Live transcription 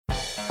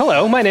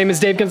Hello, my name is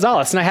Dave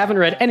Gonzalez, and I haven't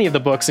read any of the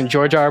books in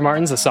George R. R.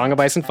 Martin's A Song of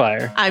Ice and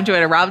Fire. I'm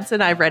Joanna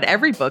Robinson. I've read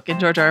every book in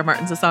George R. R.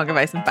 Martin's A Song of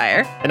Ice and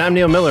Fire. And I'm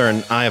Neil Miller,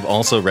 and I have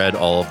also read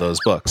all of those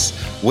books.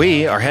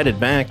 We are headed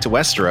back to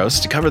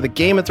Westeros to cover the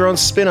Game of Thrones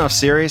spin-off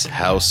series,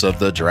 House of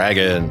the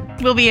Dragon.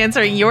 We'll be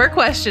answering your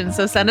questions,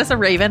 so send us a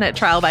raven at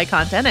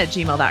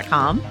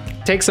trialbycontent@gmail.com.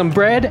 Take some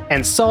bread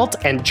and salt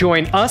and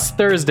join us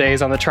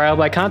Thursdays on the Trial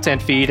by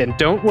Content feed, and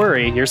don't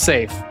worry, you're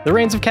safe. The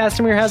Reigns of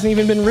Castamere hasn't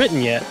even been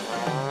written yet.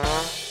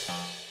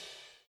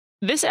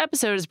 This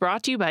episode is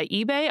brought to you by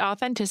eBay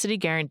Authenticity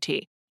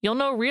Guarantee. You'll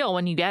know real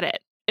when you get it.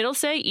 It'll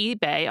say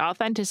eBay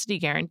Authenticity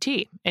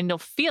Guarantee, and you'll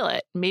feel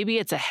it. Maybe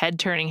it's a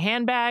head-turning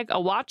handbag,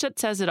 a watch that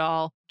says it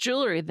all,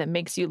 jewelry that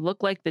makes you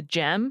look like the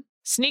gem.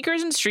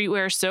 Sneakers and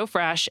streetwear so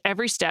fresh,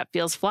 every step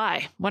feels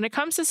fly. When it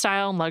comes to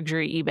style and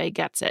luxury, eBay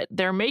gets it.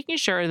 They're making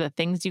sure the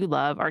things you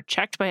love are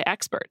checked by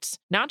experts.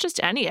 Not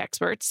just any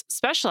experts,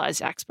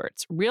 specialized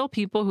experts, real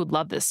people who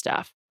love this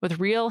stuff, with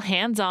real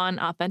hands-on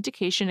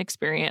authentication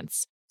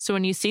experience. So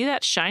when you see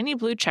that shiny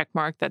blue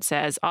checkmark that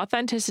says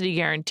Authenticity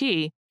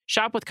Guarantee,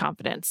 shop with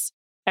confidence.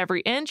 Every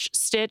inch,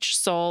 stitch,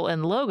 sole,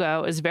 and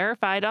logo is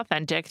verified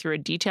authentic through a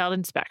detailed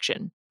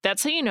inspection.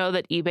 That's how you know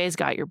that eBay's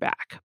got your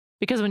back.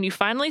 Because when you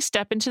finally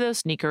step into those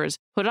sneakers,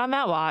 put on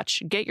that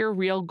watch, get your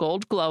real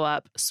gold glow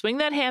up, swing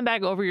that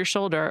handbag over your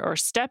shoulder, or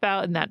step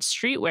out in that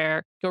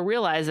streetwear, you'll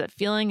realize that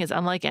feeling is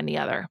unlike any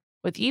other.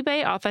 With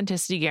eBay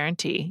Authenticity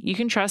Guarantee, you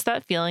can trust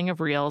that feeling of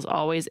real is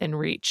always in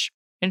reach.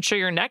 Ensure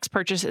your next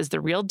purchase is the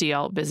real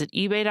deal. Visit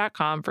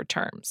ebay.com for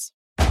terms.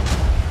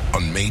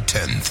 On May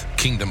 10th,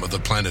 Kingdom of the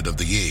Planet of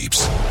the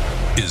Apes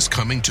is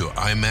coming to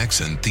IMAX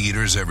and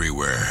theaters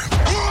everywhere.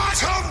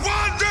 What a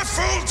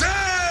wonderful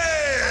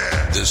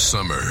day! This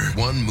summer,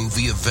 one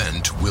movie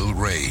event will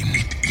reign.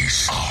 It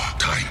is our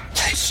time.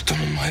 They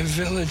stole my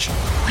village.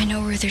 I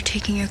know where they're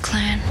taking your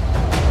clan.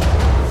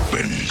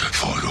 Bend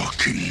for your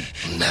king.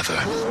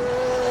 Never.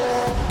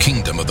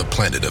 Kingdom of the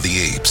Planet of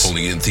the Apes.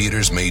 Only in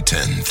theaters May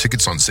 10th.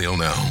 Tickets on sale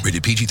now.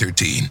 Rated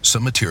PG-13.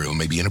 Some material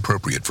may be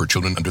inappropriate for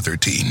children under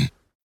 13.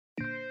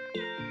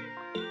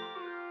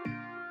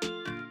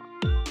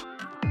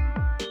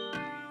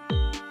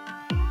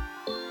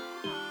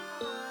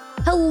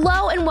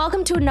 Hello and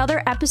welcome to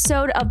another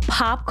episode of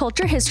Pop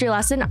Culture History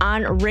Lesson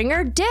on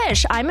Ringer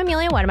Dish. I'm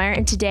Amelia Wedemeyer,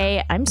 and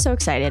today I'm so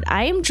excited.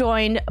 I am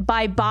joined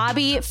by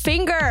Bobby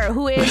Finger,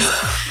 who is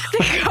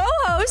the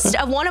co-host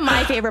of one of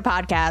my favorite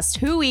podcasts,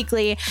 Who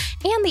Weekly,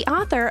 and the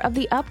author of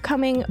the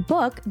upcoming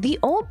book, The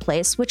Old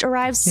Place, which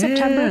arrives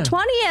September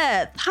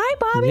 20th. Hi,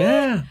 Bobby.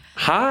 Yeah.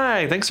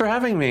 Hi. Thanks for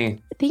having me.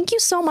 Thank you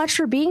so much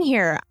for being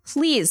here.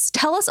 Please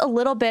tell us a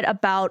little bit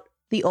about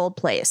The Old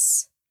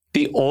Place.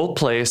 The Old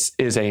Place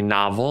is a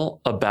novel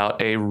about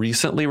a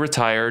recently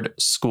retired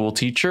school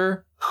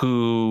teacher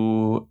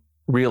who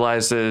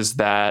realizes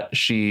that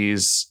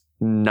she's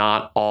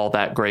not all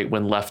that great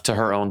when left to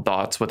her own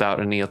thoughts without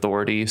any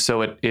authority.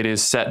 So it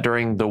is set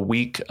during the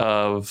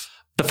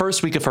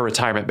first week of her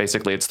retirement,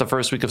 basically. It's the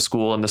first week of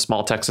school in the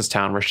small Texas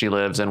town where she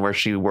lives and where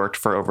she worked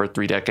for over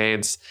 3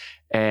 decades.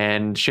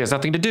 And she has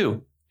nothing to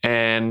do.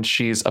 And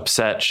she's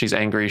upset. She's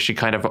angry. She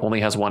kind of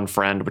only has one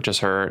friend, which is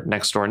her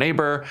next door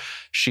neighbor.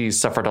 She's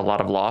suffered a lot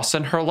of loss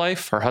in her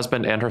life, her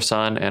husband and her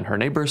son and her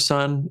neighbor's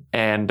son.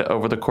 And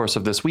over the course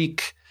of this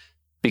week,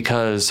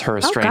 because her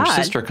estranged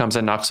sister comes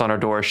and knocks on her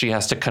door, she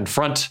has to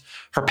confront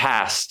her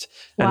past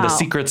and the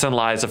secrets and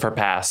lies of her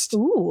past.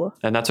 Ooh.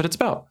 And that's what it's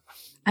about.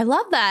 I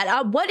love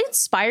that. What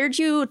inspired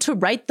you to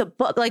write the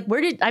book? Like,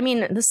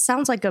 this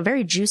sounds like a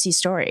very juicy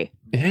story.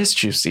 It is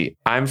juicy.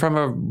 I'm from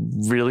a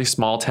really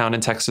small town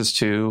in Texas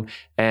too.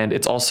 And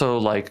it's also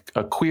like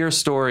a queer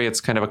story.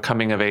 It's kind of a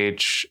coming of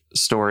age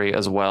story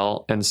as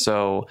well. And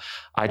so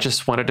I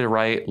just wanted to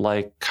write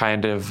like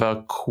kind of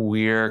a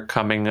queer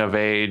coming of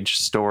age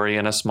story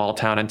in a small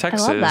town in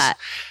Texas. I love that.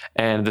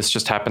 And this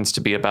just happens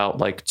to be about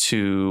like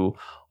 2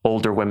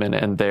 older women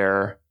and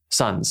their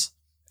sons.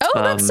 Oh,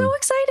 that's so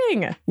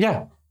exciting.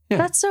 Yeah.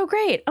 That's so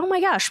great. Oh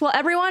my gosh. Well,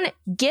 everyone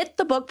get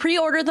the book,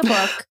 pre-order the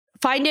book,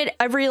 find it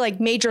every like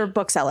major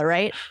bookseller,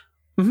 right?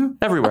 Mm-hmm.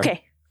 Everywhere.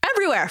 Okay.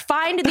 Everywhere.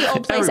 Find The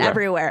Old Place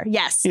everywhere.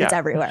 Yes, it's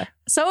everywhere.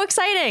 So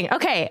exciting.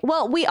 Okay.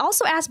 Well, we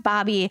also asked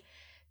Bobby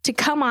to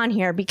come on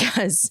here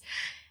because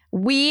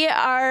we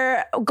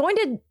are going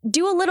to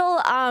do a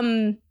little,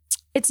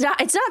 it's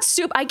not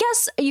soup. I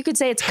guess you could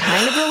say it's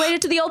kind of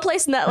related to The Old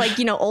Place in that, like,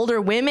 you know,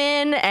 older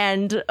women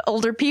and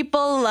older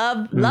people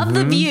love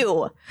The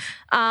View.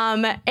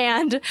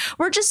 And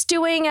we're just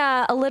doing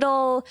a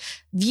little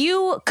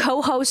View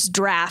co-host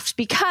draft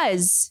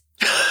because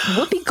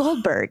Whoopi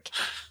Goldberg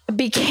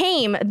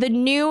became the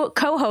new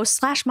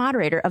co-host /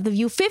 moderator of The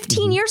View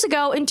 15 years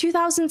ago in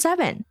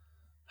 2007.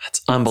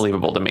 That's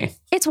unbelievable to me.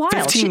 It's wild.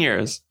 15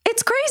 years.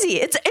 It's crazy.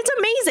 It's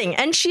amazing.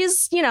 And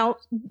she's, you know,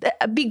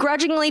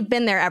 begrudgingly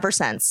been there ever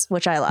since,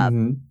 which I love.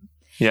 Mm-hmm.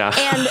 Yeah.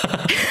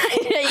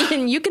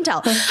 And you can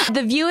tell.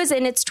 The View is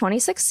in its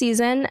 26th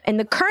season, and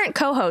the current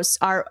co-hosts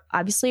are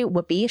obviously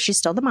Whoopi. She's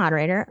still the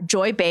moderator.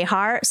 Joy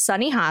Behar,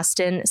 Sunny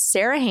Hostin,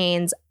 Sarah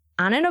Haynes,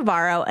 Ana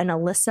Navarro, and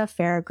Alyssa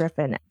Farah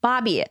Griffin.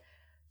 Bobby,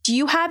 do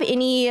you have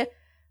any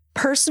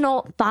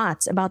personal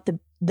thoughts about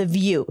the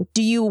View.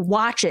 Do you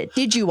watch it?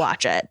 Did you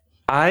watch it?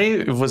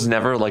 I was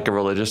never like a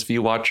religious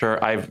View watcher.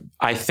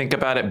 I think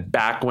about it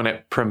back when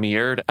it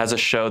premiered as a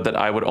show that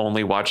I would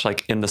only watch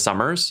like in the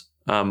summers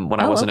when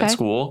I wasn't at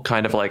school,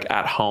 kind of like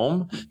at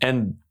home.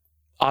 And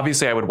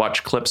obviously I would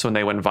watch clips when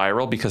they went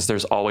viral because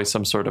there's always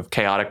some sort of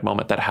chaotic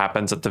moment that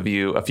happens at the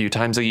View a few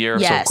times a year.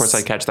 Yes. So of course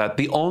I catch that.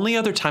 The only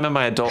other time in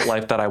my adult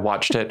life that I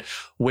watched it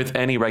with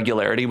any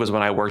regularity was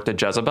when I worked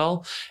at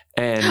Jezebel.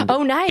 And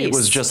nice. It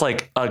was just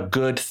like a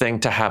good thing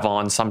to have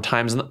on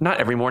sometimes, not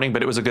every morning,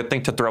 but it was a good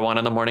thing to throw on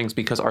in the mornings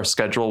because our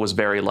schedule was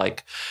very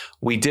like,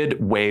 we did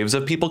waves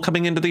of people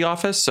coming into the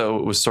office. So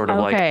it was sort of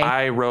like,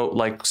 I wrote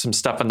like some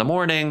stuff in the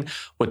morning,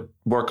 would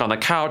work on the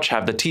couch,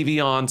 have the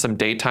TV on, some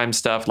daytime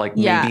stuff, like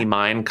maybe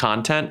mine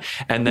content.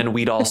 And then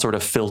we'd all sort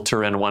of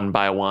filter in one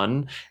by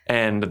one.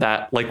 And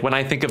that, like, when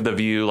I think of The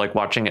View, like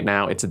watching it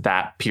now, it's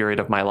that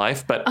period of my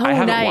life, but I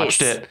haven't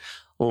watched it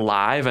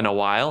live in a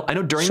while. I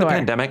know during the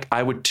pandemic,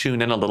 I would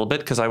tune in a little bit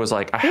because I was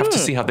like, I have to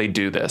see how they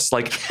do this.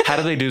 Like, how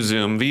do they do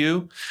Zoom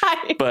View?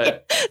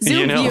 But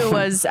Zoom View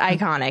was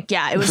iconic.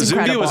 Yeah, it was Zoom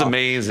incredible. View was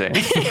amazing.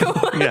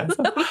 It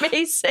was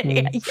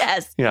amazing.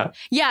 Yes. Yeah.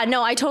 Yeah.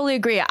 No, I totally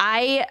agree.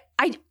 I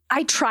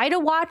try to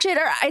watch it,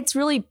 or it's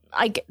really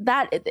like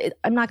that.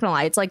 I'm not gonna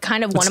lie. It's like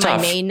kind of one of my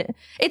main.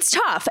 It's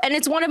tough, and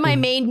it's one of my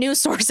main news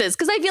sources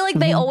because I feel like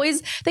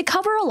they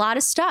cover a lot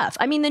of stuff.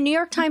 I mean, the New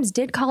York Times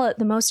did call it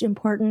the most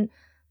important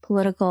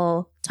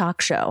political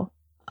talk show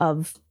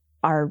of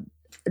our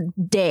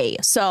day.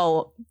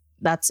 So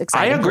that's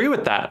exciting. I agree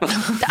with that.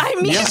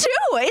 Me too.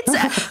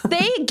 It's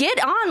they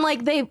get on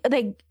like they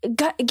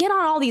get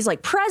on all these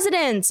like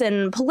presidents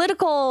and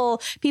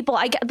political people.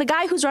 The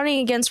guy who's running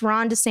against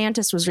Ron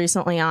DeSantis was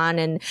recently on,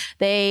 and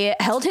they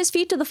held his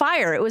feet to the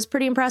fire. It was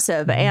pretty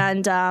impressive.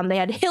 And they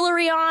had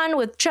Hillary on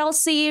with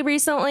Chelsea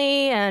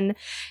recently, and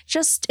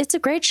just it's a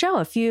great show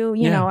if you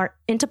know are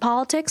into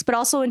politics, but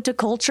also into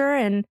culture.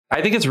 And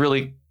I think it's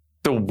really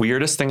the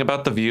weirdest thing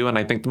about The View, and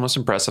I think the most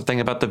impressive thing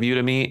about The View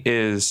to me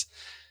is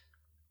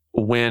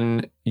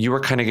when you were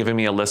kind of giving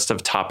me a list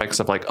of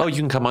topics of like, oh, you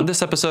can come on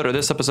this episode or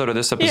this episode or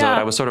this episode.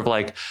 I was sort of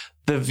like,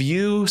 The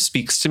View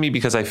speaks to me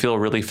because I feel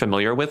really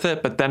familiar with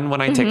it. But then when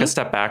I take a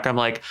step back, I'm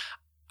like,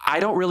 I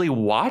don't really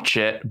watch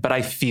it, but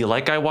I feel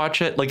like I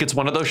watch it. Like it's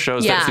one of those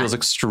shows that feels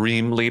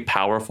extremely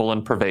powerful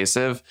and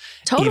pervasive,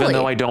 even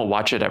though I don't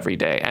watch it every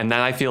day. And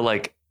that I feel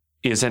like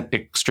isn't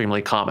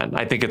extremely common.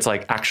 I think it's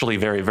like actually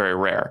very, very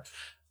rare.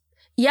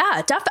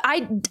 Yeah,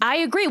 I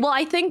agree. Well,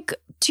 I think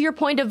to your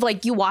point of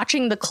like you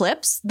watching the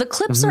clips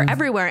are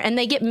everywhere and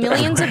they get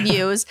millions of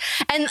views.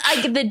 And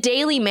like the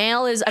Daily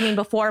Mail is, I mean,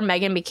 before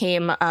Meghan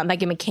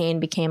McCain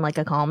became like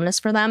a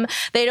columnist for them,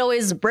 they'd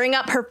always bring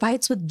up her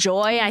fights with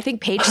Joy. I think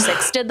Page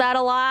Six did that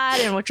a lot,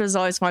 and which was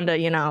always fun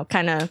to,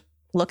 kind of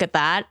look at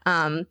that.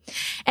 And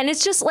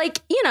it's just like,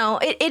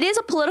 it is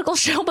a political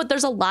show, but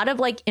there's a lot of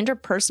like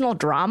interpersonal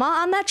drama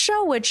on that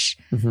show, which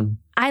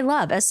I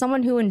love as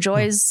someone who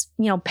enjoys,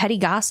 petty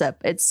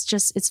gossip.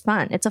 It's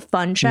fun. It's a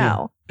fun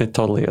show. Yeah, it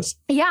totally is.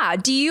 Yeah.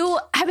 Do you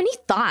have any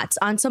thoughts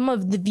on some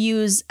of The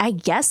View's, I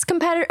guess,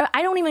 competitor?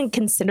 I don't even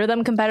consider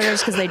them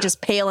competitors because they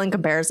just pale in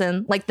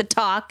comparison, like The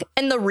Talk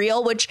and The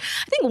Real, which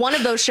I think one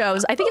of those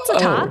shows, I think it's The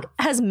Talk,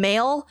 has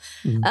male,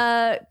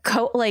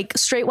 like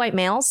straight white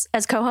males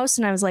as co-hosts.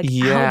 And I was like,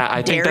 yeah,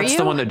 I think that's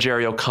the one that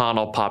Jerry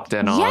O'Connell popped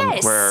in on,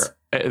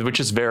 which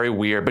is very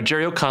weird. But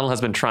Jerry O'Connell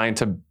has been trying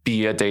to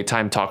be a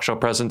daytime talk show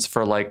presence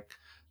for like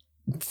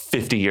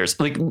 50 years,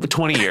 like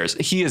 20 years.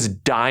 He is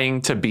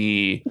dying to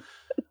be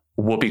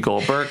Whoopi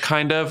Goldberg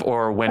kind of,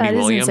 or Wendy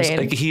Williams. Insane.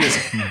 Like he is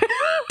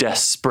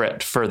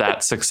desperate for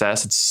that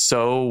success. It's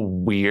so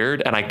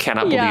weird. And I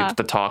cannot believe that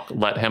The Talk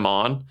let him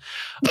on.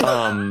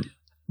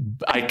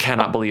 I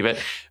cannot believe it.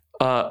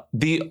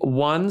 The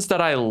ones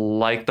that I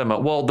like the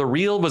most, well, The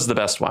Real was the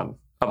best one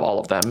of all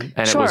of them,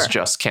 and it was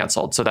just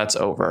canceled, so that's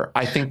over.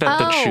 I think that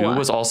The Chew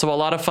was also a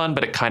lot of fun,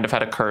 but it kind of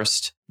had a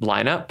cursed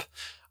lineup.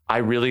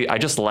 I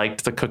just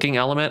liked the cooking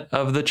element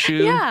of The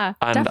Chew. Yeah,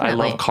 and definitely. I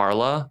love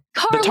Carla.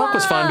 The Talk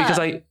was fun because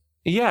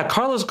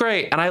Carla's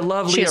great, and I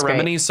love Leah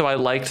Remini, so I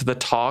liked The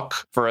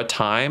Talk for a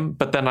time,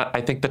 but then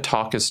I think The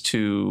Talk is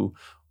too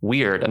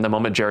weird. And the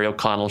moment Jerry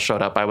O'Connell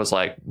showed up, I was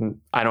like,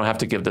 I don't have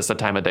to give this the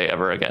time of day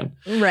ever again.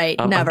 Right,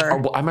 never.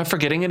 Am I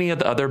forgetting any of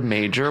the other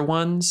major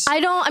ones?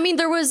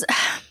 There was...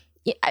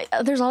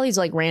 there's all these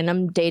like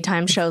random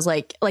daytime shows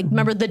like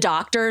remember The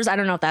Doctors? I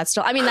don't know if that's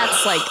still,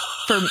 that's like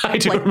for I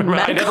do like remember.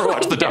 I never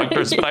watched The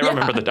Doctors, but I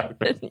remember The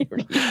Doctors.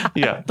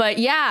 Yeah. But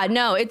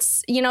no,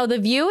 it's The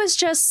View is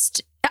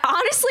just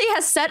honestly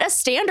has set a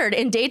standard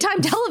in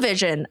daytime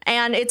television,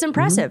 and it's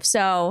impressive.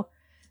 So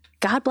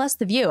God bless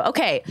The View.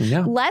 Okay,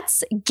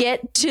 let's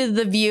get to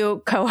The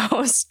View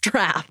co-host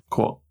draft.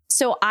 Cool.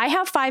 So I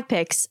have 5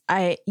 picks.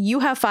 You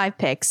have 5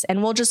 picks,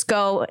 and we'll just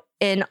go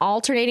in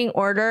alternating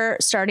order,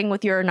 starting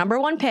with your number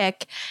 1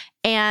 pick,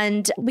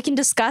 and we can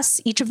discuss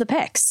each of the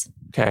picks.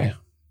 Okay.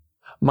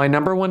 My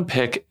number 1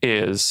 pick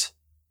is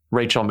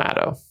Rachel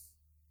Maddow,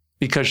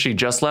 because she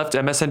just left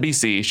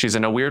MSNBC. She's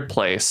in a weird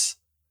place.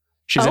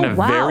 She's in a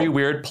very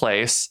weird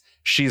place.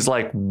 she's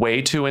like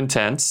way too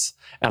intense.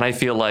 And I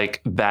feel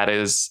like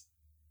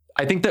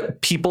I think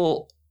that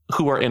people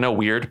who are in a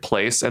weird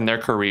place in their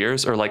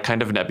careers or like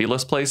kind of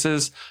nebulous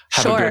places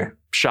have a good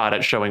shot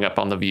at showing up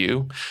on The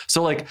View.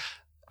 So like,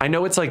 I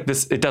know it's like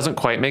this, it doesn't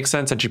quite make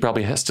sense. And she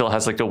probably still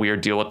has like a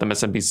weird deal with the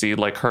MSNBC.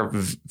 Like her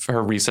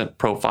recent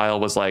profile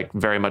was like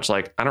very much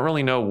like, I don't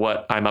really know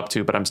what I'm up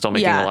to, but I'm still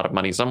making a lot of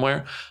money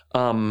somewhere.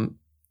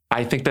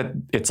 I think that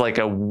it's like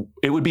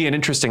it would be an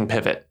interesting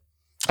pivot.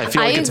 I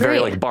feel like it's very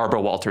like Barbara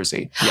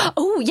Walters-y. Yeah.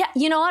 Oh yeah.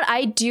 You know what?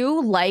 I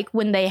do like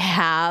when they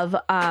have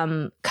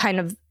kind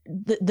of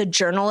the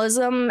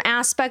journalism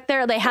aspect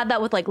there. They had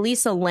that with like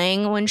Lisa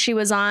Ling when she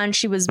was on.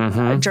 She was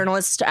a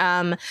journalist.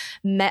 Meredith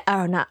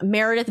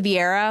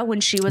Vieira when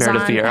she was on.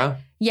 Vieira.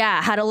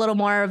 Yeah, had a little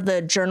more of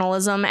the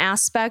journalism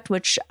aspect,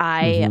 which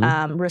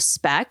I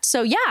respect.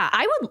 So yeah,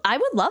 I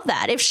would love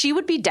that. If she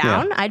would be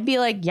down, I'd be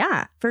like,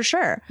 yeah, for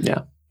sure.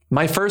 Yeah.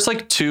 My first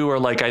like two are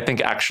like, I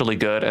think actually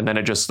good. And then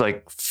it just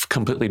like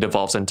completely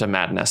devolves into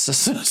madness.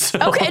 So.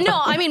 Okay. No,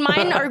 I mean,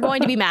 mine are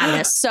going to be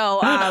madness. So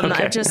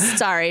just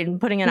sorry,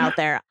 putting it out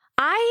there.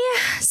 I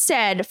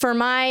said for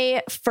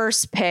my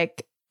first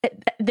pick,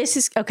 this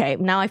is okay.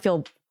 Now I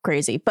feel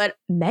crazy, but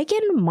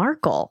Meghan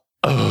Markle.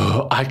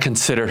 Oh, I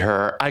considered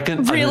her.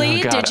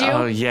 Really? Did you?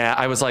 Oh yeah.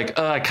 I was like,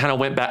 I kind of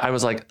went back. I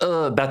was like,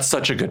 that's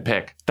such a good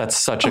pick. That's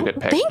such a good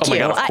pick. Thank you. My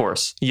God, of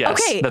course. Yes.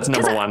 Okay, that's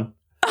number one.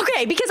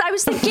 Okay, because I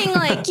was thinking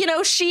like, you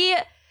know,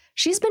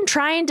 she's been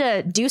trying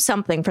to do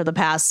something for the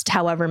past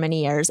however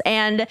many years.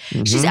 And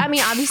she's, I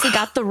mean, obviously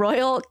got the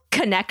royal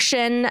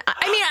connection.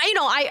 I mean, you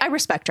know, I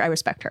respect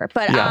her.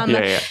 But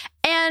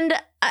and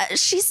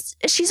she's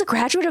a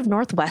graduate of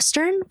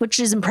Northwestern, which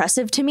is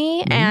impressive to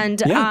me.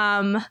 And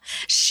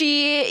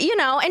she, you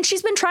know, and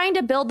she's been trying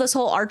to build this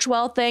whole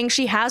Archewell thing.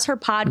 She has her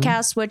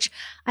podcast, which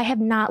I have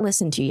not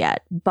listened to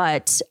yet,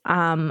 but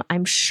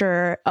I'm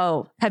sure.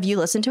 Oh, have you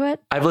listened to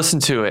it? I've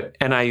listened to it,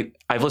 and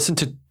I've listened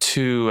to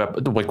two,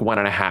 like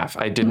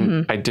 1.5. I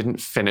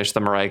didn't finish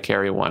the Mariah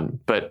Carey one,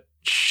 but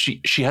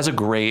she has a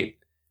great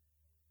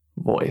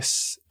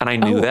voice, and I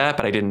knew that,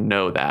 but I didn't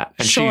know that.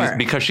 And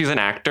because she's an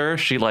actor,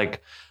 she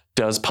like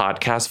does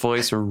podcast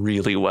voice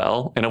really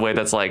well in a way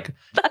that's like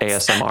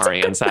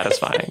ASMR and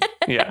satisfying.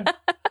 Yeah.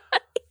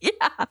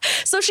 Yeah.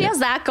 So she has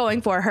that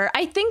going for her.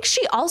 I think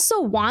she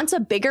also wants a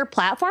bigger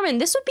platform,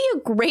 and this would be a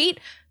great,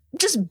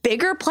 just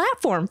bigger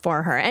platform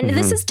for her. And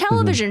this is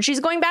television. She's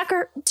going back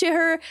to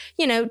her,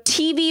 you know,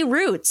 TV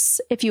roots,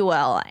 if you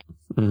will.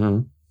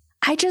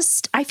 I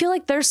feel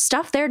like there's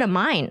stuff there to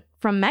mine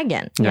from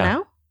Meghan, you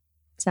know?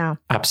 So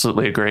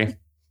absolutely agree.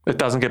 It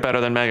doesn't get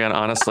better than Meghan,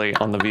 honestly,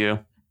 on The View.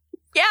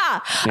 Yeah.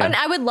 And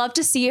I would love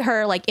to see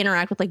her like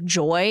interact with like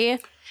Joy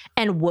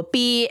and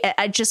Whoopi.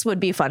 It just would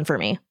be fun for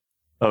me.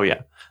 Oh,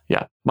 yeah.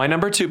 Yeah. My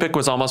number 2 pick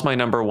was almost my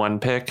number 1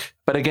 pick.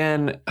 But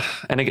again,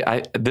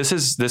 this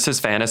is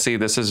fantasy.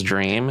 This is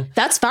dream.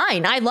 That's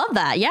fine. I love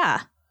that.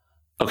 Yeah.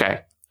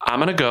 Okay. I'm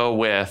going to go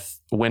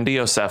with Wendy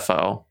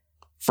Osefo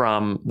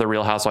from The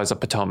Real Housewives of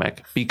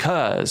Potomac,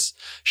 because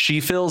she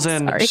fills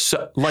in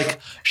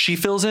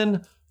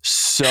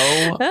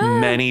so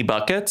many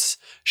buckets.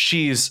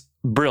 She's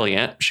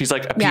brilliant. She's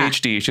like a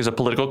PhD. She's a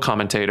political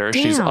commentator.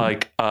 Damn. She's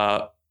like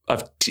a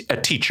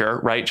teacher,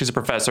 right? She's a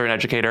professor and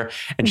educator,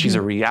 and she's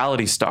a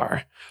reality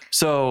star.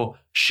 So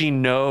she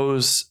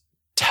knows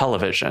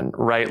television,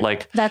 right?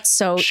 Like that's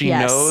so she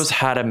knows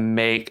how to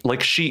make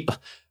like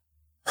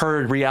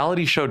her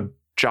reality show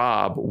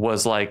job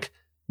was like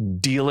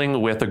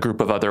dealing with a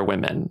group of other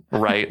women,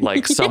 right?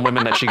 Like some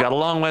women that she got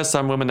along with,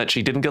 some women that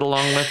she didn't get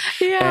along with.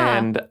 Yeah.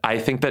 And I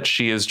think that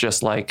she is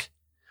just like,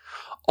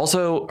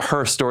 also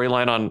her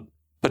storyline on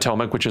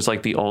Potomac, which is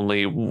like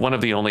one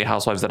of the only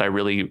housewives that I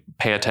really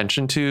pay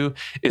attention to,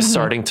 is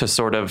starting to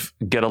sort of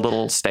get a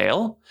little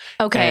stale.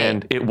 Okay.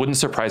 And it wouldn't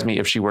surprise me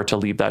if she were to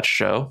leave that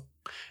show.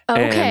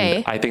 Okay.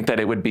 And I think that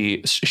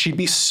she'd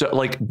be so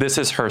like, this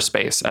is her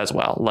space as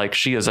well. Like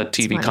she is a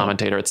TV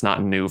commentator. It's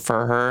not new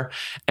for her.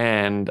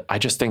 And I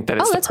just think that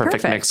it's the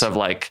perfect mix of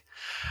like,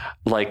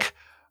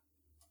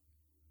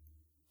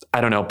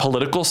 I don't know,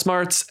 political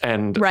smarts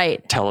and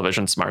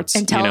television smarts.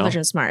 And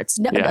television smarts.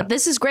 No,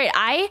 this is great.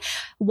 I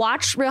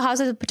watched Real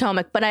Housewives of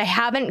Potomac, but I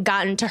haven't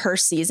gotten to her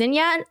season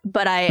yet.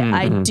 But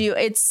I do.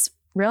 It's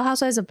Real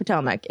Housewives of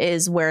Potomac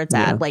is where it's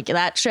at. Like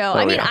that show.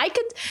 I mean, I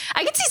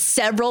could see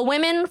several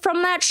women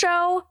from that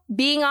show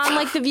being on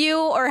like The View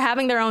or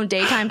having their own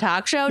daytime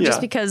talk show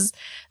just because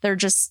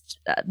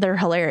they're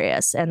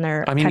hilarious and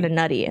they're kind of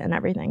nutty and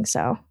everything.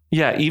 So.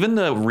 Yeah, even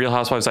the Real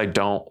Housewives I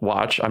don't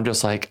watch, I'm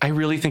just like, I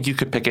really think you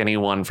could pick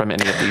anyone from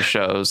any of these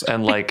shows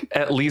and like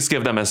at least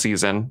give them a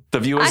season. The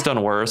View has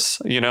done worse,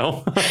 you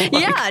know?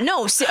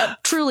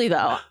 Truly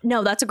though.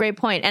 No, that's a great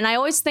point. And I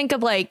always think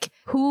of like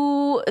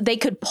who they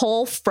could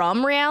pull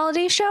from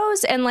reality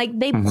shows, and like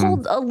they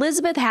pulled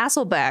Elizabeth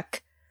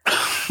Hasselbeck.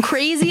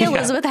 Crazy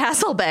Elizabeth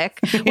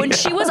Hasselbeck when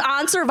she was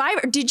on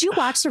Survivor. Did you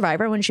watch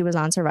Survivor when she was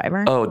on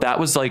Survivor? Oh, that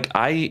was like,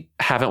 I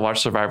haven't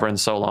watched Survivor in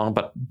so long,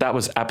 but that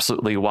was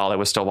absolutely while I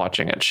was still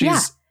watching it.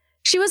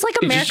 She was like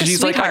America's she's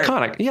sweetheart.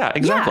 like iconic. Yeah,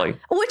 exactly.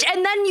 Yeah.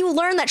 And then you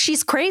learn that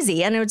she's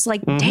crazy, and it's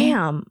like,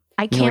 damn,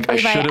 I can't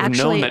believe I should have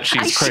actually known that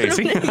she's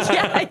crazy.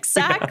 Yeah,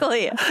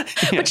 exactly.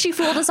 But she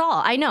fooled us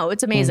all. I know,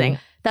 it's amazing.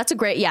 That's a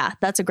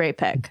great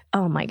pick.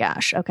 Oh my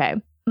gosh. Okay.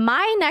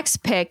 My next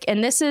pick,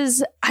 and this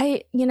is,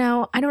 I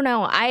don't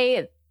know.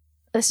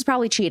 This is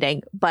probably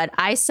cheating, but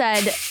I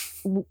said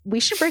we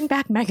should bring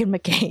back Meghan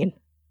McCain.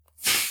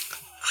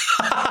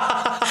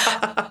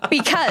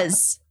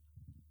 Because,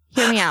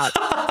 hear me out.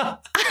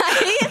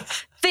 I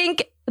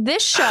think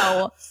this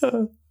show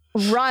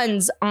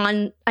runs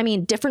on,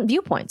 different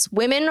viewpoints,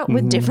 women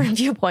with different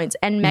viewpoints.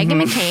 And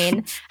Meghan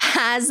McCain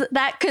has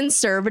that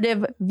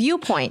conservative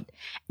viewpoint.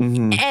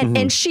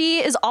 And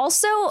she is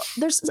also,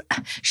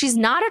 she's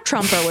not a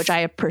Trumper, which I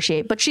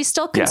appreciate, but she's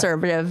still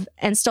conservative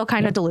and still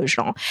kind of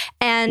delusional.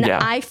 And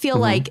I feel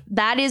like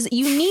that is,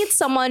 you need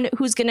someone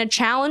who's going to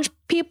challenge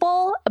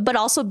people, but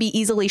also be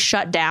easily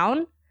shut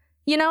down.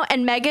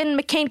 And Meghan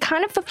McCain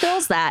kind of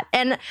fulfills that.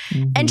 And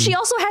she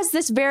also has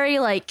this very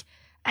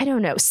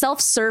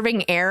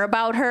self-serving air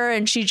about her.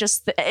 And I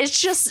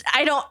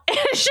don't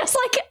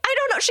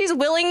know. She's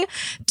willing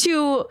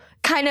to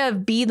kind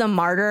of be the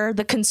martyr,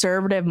 the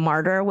conservative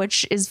martyr,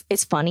 which is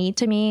funny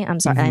to me. I'm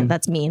sorry,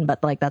 that's mean,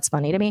 but that's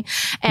funny to me.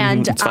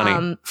 And it's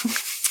funny.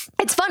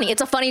 It's funny.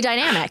 It's a funny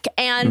dynamic.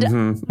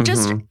 And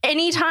just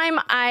anytime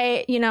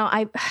I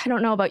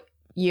don't know about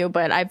you,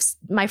 but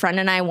my friend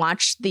and I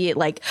watched the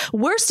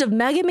worst of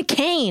Meghan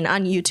McCain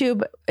on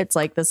YouTube. It's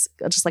like this,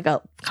 just like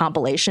a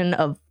compilation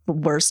of the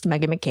worst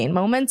Meghan McCain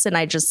moments, and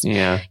I just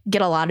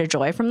get a lot of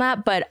joy from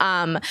that. But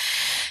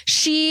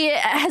she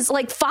has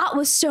fought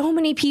with so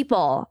many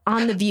people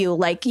on The View.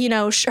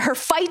 Her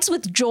fights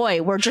with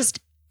Joy were just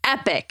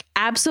epic,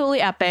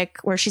 absolutely epic,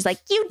 where she's like,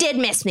 you did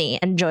miss me,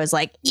 and Joy's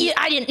like,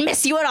 I didn't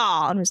miss you at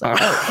all, and I was like,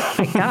 oh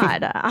my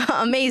god,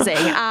 amazing.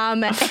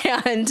 And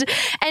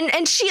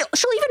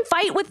she'll even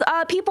fight with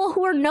people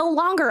who are no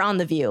longer on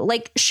The View,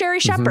 like Sherry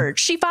Shepherd.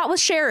 She fought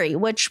with Sherry,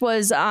 which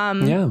was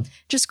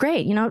just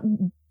great,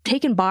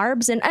 taking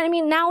barbs. And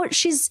now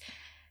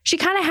she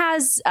kind of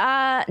has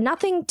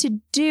nothing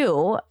to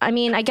do.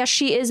 I guess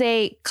she is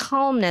a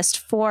columnist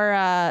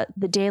for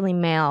the Daily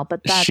Mail, but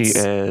that's she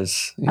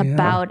is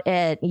about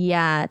it.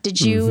 Yeah.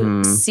 Did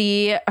you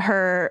see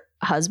her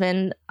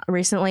husband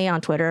recently on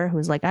Twitter who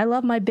was like, I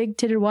love my big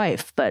titted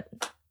wife, but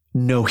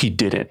no, he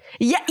didn't.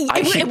 Yeah.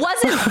 It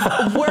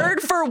wasn't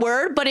word for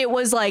word, but it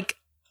was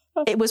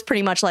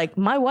pretty much like,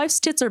 my wife's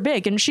tits are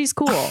big and she's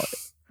cool.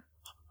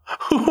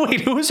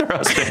 Wait, who's her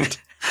husband?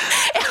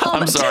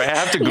 I'm sorry, I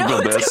have to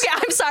Google this. Okay.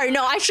 I'm sorry.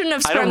 No, I shouldn't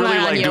have sprung I don't really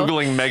that like on you.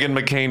 Googling Meghan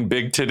McCain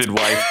big-titted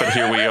wife, but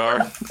here we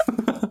are.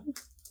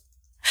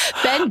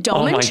 Ben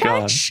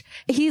Domenech.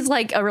 He's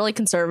a really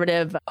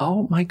conservative.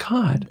 Oh my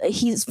God.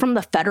 He's from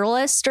the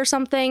Federalist or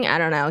something. I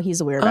don't know.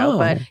 He's a weirdo,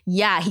 but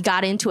he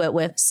got into it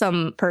with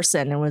some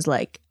person and was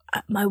like,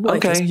 my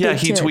wife is big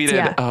he tits. tweeted,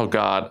 Yeah. oh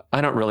God,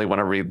 I don't really want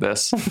to read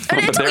this. But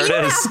there it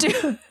is. Have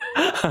to.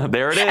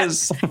 There it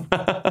is.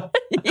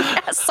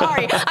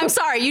 Sorry. I'm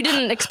sorry. You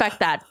didn't expect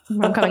that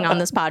from coming on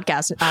this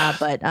podcast.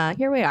 But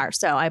here we are.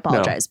 So I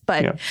apologize.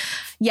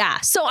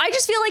 So I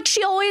just feel like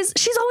she's always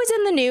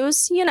in the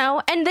news,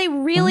 and they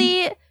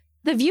really,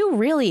 The View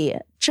really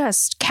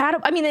just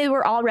they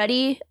were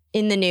already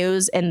in the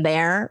news and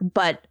there,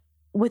 but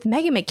with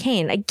Meghan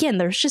McCain, again,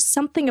 there's just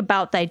something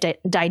about that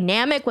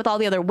dynamic with all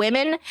the other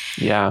women.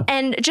 Yeah.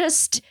 And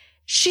just,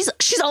 she's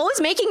always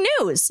making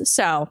news.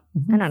 So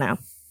I don't know.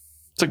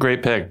 It's a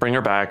great pick. Bring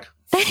her back.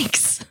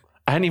 Thanks.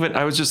 I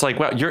was just like,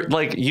 wow, you're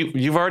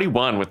you've already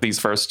won with these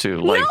first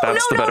two.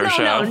 That's the better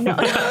show. No.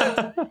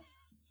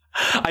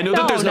 I know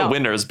that there's no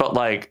winners, but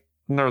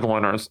they're the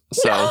winners.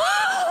 So no,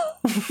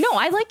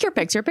 I like your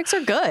picks. Your picks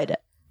are good.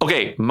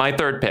 Okay, my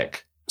third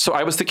pick. So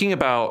I was thinking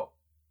about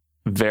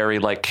very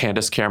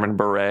Candace Cameron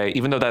Bure,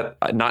 even though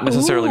that not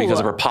necessarily because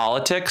of her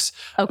politics,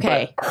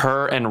 but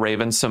her and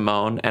Raven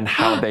Simone and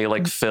how they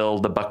fill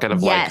the bucket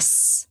of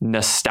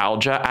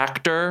nostalgia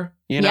actor,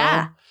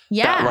 know?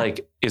 Yeah. That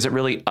is it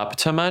really up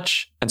to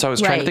much? And so I was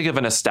trying to think of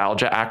a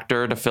nostalgia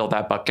actor to fill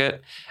that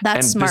bucket.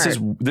 That's smart.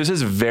 This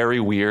is very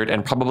weird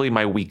and probably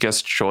my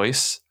weakest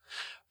choice.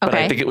 But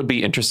I think it would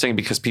be interesting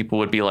because people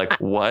would be like,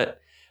 what?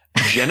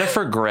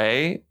 Jennifer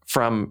Grey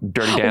from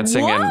Dirty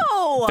Dancing and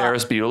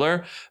Ferris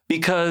Bueller,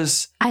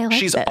 because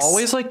she's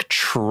always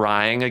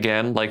trying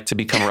again, to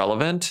become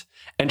relevant.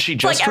 And she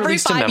just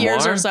released a memoir. Every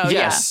 5 years or so.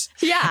 Yes.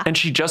 Yeah. And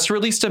she just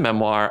released a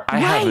memoir. I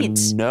have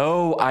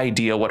no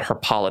idea what her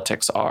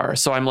politics are.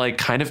 So I'm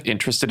kind of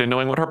interested in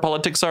knowing what her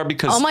politics are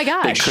because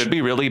they could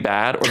be really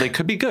bad or they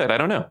could be good. I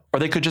don't know. Or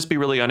they could just be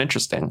really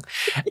uninteresting.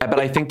 But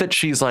I think that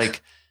she's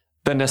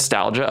the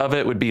nostalgia of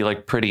it would be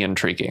pretty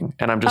intriguing.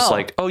 And I'm just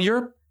oh,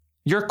 you're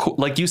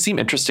cool. You seem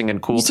interesting and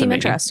cool to me. You seem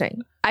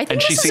interesting. I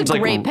think this is a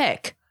great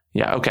pick.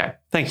 Yeah. Okay.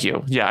 Thank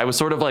you. Yeah. I was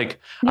sort of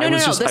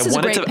this is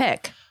a great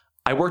pick.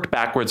 I worked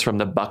backwards from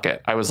the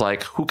bucket. I was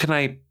like, who can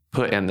I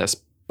put in this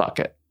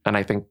bucket? And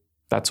I think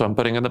that's what I'm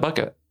putting in the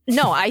bucket.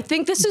 No, I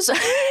think this is,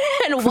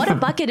 and what a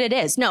bucket it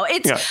is. No,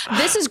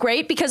 this is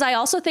great because I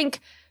also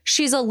think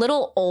she's a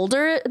little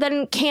older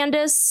than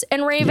Candace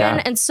and Raven.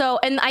 Yeah.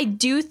 And I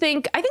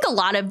think a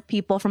lot of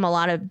people from a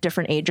lot of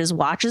different ages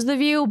watches The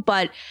View,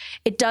 but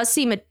it does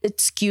seem it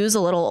skews a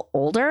little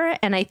older.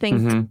 And I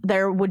think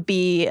there would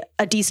be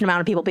a decent amount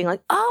of people being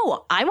like,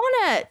 oh, I want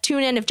to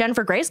tune in if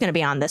Jennifer Grey's going to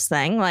be on this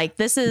thing. Like,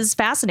 this is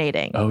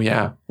fascinating. Oh,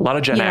 yeah. A lot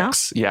of Gen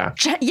X. Yeah.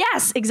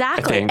 Yes,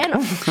 exactly.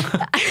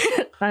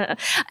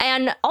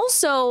 And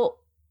also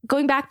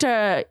going back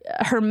to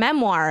her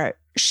memoir,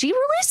 she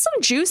released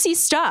some juicy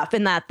stuff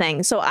in that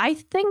thing. So I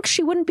think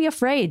she wouldn't be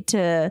afraid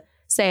to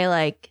say,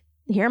 like,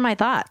 here are my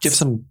thoughts. Give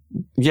some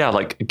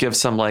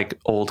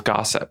old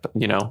gossip,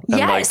 you know? And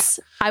yes.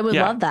 I would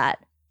love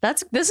that.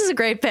 This is a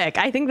great pick.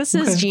 I think this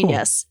is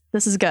genius. Cool.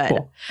 This is good.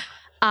 Cool.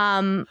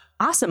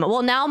 Awesome.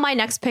 Well, now my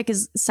next pick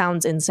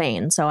sounds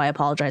insane, so I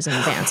apologize in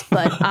advance.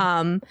 But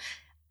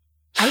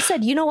I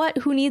said, you know what?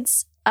 Who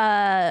needs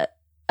a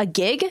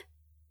gig?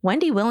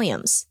 Wendy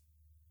Williams.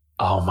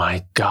 Oh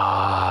my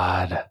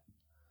God.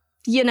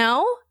 You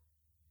know,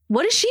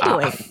 what is she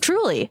doing?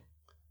 Truly,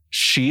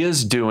 she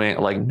is doing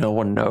like no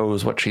one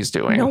knows what she's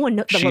doing. No one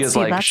knows. She is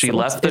like she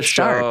left the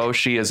show. Dark.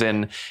 She is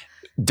in,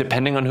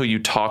 depending on who you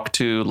talk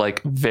to,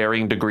 like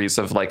varying degrees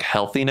of like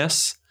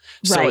healthiness.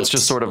 So it's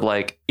just sort of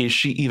like, is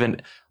she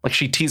even like,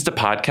 she teased a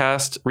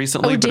podcast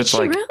recently, but it's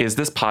like, is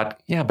this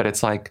Yeah, but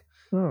it's like,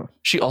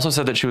 she also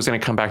said that she was going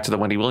to come back to the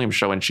Wendy Williams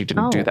show, and she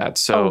didn't do that.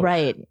 So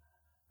right.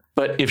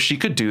 But if she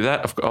could do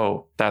that,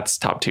 that's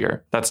top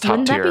tier. That's top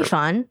Wouldn't tier. Wouldn't that be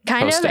fun?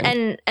 Kind hosting.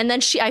 of. And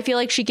then I feel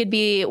like she could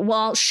be,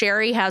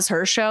 Sherry has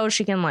her show.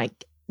 She can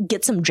like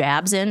get some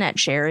jabs in at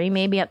Sherry,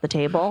 maybe at the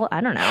table.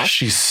 I don't know.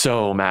 She's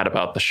so mad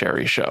about the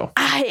Sherry show.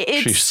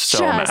 She's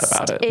so mad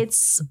about it.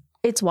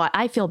 It's why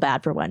I feel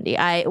bad for Wendy.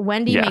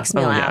 Wendy makes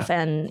me laugh,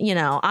 and, you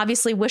know,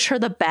 obviously wish her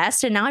the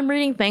best. And now I'm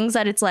reading things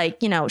that it's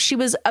like, you know, she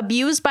was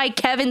abused by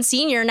Kevin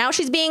Sr. Now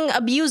she's being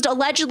abused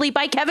allegedly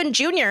by Kevin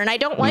Jr. And I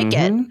don't like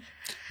it.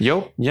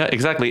 Yep. Yeah,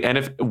 exactly. And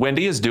if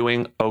Wendy is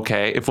doing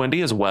okay, if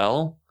Wendy is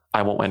well,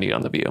 I want Wendy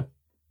on The View.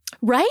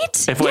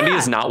 Right? If Wendy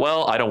is not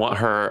well, I don't want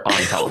her on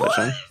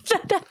television.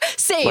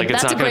 Same. Like,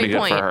 it's That's not going to be good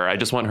point. for her. I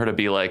just want her to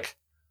be like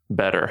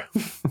better.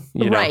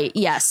 You know? Right.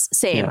 Yes.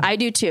 Same. Yeah. I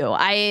do too.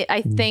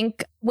 I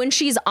think when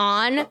she's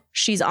on,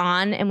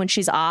 and when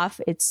she's off,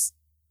 it's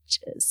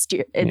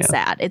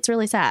sad. It's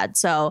really sad.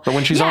 So, but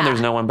when she's on,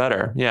 there's no one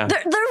better. Yeah.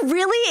 There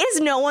really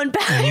is no one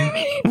better.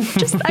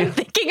 I'm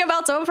thinking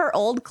about some of her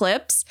old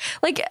clips.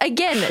 Like,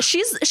 again,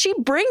 she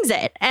brings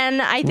it.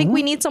 And I think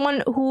we need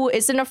someone who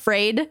isn't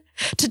afraid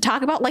to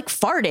talk about like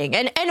farting.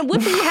 And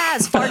Whoopi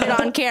has farted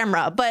on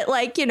camera, but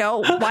like, you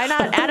know, why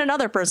not add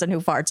another person who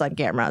farts on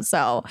camera?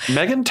 So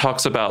Meghan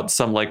talks about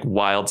some like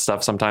wild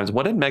stuff sometimes.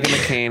 What did Meghan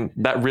McCain,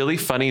 that really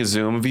funny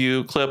Zoom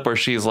view clip where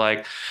she's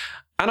like,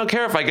 I don't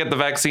care if I get the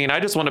vaccine. I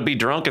just want to be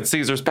drunk at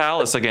Caesar's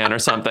Palace again or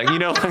something. You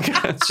know, like,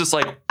 it's just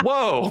like,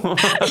 whoa.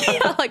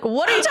 Yeah, like,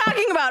 what are you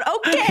talking about?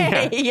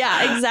 Okay.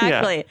 Yeah,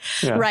 exactly.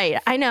 Yeah.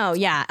 Right. I know.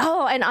 Yeah.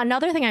 Oh, and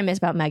another thing I miss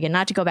about Meghan,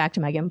 not to go back to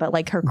Meghan, but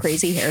like her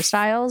crazy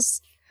hairstyles.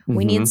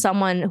 We need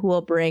someone who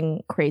will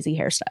bring crazy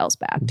hairstyles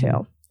back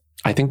too.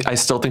 I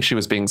still think she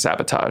was being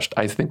sabotaged.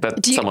 I think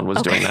that someone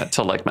was doing that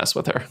to like mess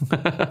with her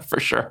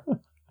for sure.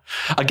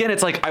 Again,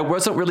 it's like I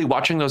wasn't really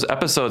watching those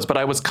episodes, but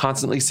I was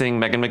constantly seeing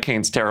Meghan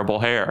McCain's terrible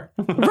hair.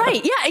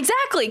 Right. Yeah,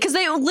 exactly. Because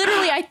they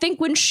literally, I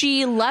think when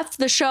she left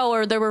the show,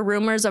 or there were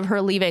rumors of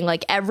her leaving,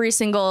 like every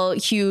single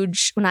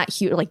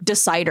like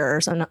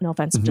Decider, so no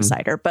offense to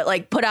Decider, but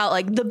like put out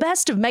like the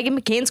best of Meghan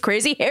McCain's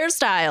crazy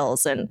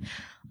hairstyles and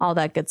all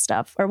that good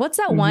stuff. Or what's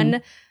that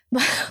one?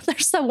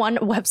 There's that one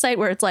website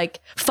where it's like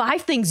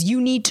 5 things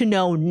you need to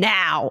know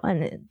now,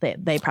 and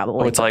they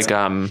probably it's like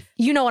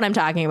you know what I'm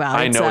talking about.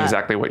 I know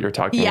exactly what you're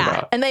talking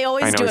about. And they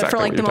always do it for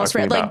like the most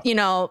like, you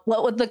know,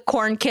 what with the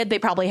Corn Kid, they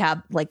probably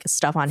have like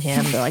stuff on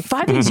him. They're like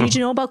 5 things you need to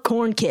know about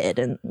Corn Kid,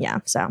 and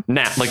so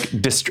like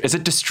is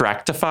it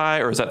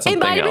Distractify, or is that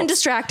something? It might have else?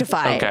 Been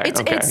Distractify. Okay,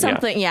 it's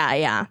something.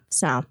 Yeah.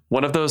 So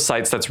one of those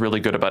sites that's really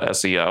good about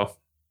SEO.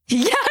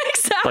 Yeah,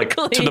 exactly.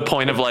 Like to the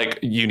point of like,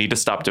 you need to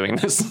stop doing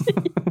this.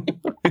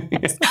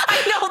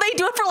 I know they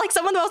do it for like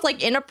some of the most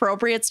like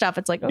inappropriate stuff.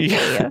 It's like,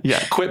 okay,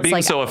 yeah. Quit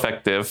being so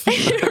effective.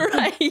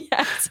 Right.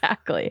 Yeah,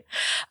 exactly.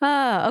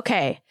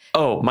 Okay.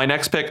 Oh, my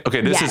next pick.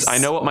 Okay, I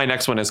know what my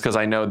next one is, because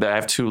I know that I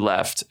have 2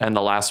 left, and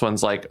the last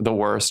one's like the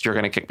worst. You're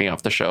going to kick me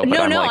off the show, but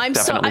I'm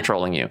definitely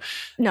trolling you.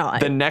 No,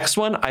 the next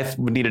one I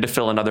needed to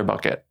fill another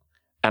bucket,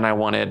 and I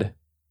wanted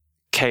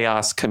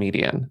chaos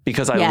comedian,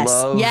 because I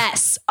love.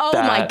 Yes. Oh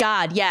my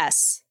God.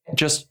 Yes.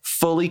 Just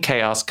fully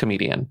chaos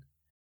comedian.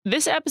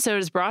 This episode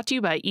is brought to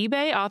you by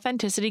eBay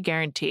Authenticity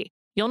Guarantee.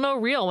 You'll know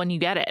real when you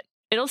get it.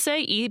 It'll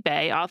say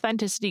eBay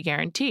Authenticity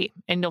Guarantee,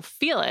 and you'll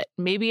feel it.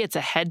 Maybe it's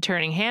a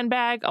head-turning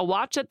handbag, a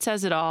watch that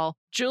says it all,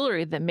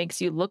 jewelry that makes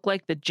you look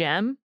like the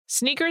gem.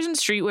 Sneakers and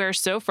streetwear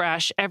so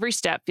fresh, every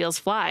step feels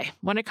fly.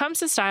 When it comes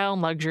to style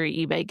and luxury,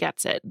 eBay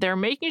gets it. They're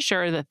making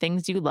sure the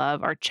things you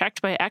love are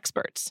checked by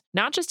experts.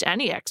 Not just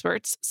any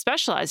experts,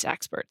 specialized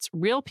experts,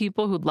 real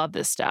people who love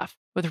this stuff,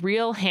 with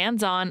real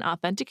hands-on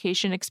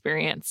authentication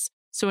experience.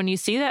 So when you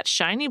see that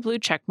shiny blue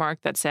checkmark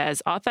that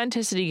says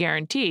Authenticity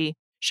Guarantee,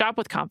 Shop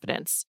with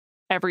confidence.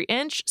 Every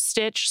inch,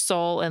 stitch,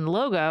 sole, and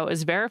logo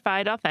is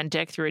verified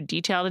authentic through a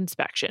detailed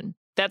inspection.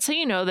 That's how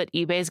you know that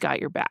eBay's got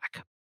your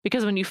back.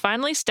 Because when you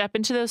finally step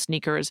into those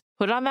sneakers,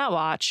 put on that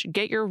watch,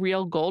 get your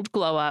real gold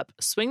glow up,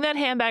 swing that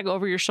handbag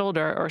over your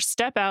shoulder, or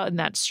step out in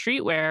that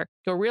streetwear,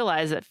 you'll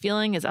realize that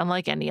feeling is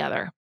unlike any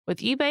other. With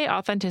eBay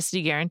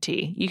Authenticity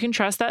Guarantee, you can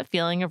trust that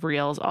feeling of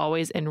real is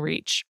always in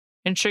reach.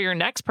 Ensure your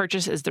next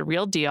purchase is the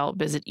real deal.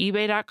 Visit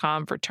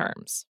ebay.com for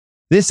terms.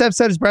 This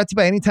episode is brought to you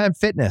by Anytime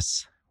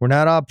Fitness. We're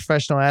not all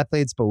professional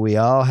athletes, but we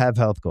all have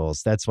health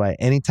goals. That's why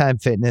Anytime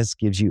Fitness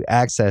gives you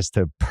access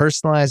to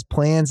personalized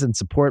plans and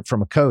support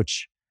from a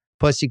coach.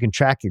 Plus, you can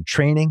track your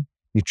training,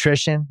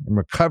 nutrition, and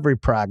recovery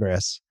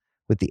progress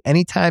with the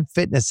Anytime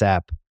Fitness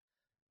app,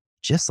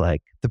 just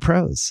like the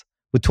pros.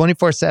 With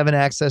 24/7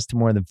 access to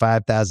more than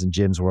 5,000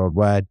 gyms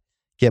worldwide,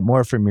 get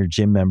more from your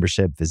gym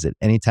membership. Visit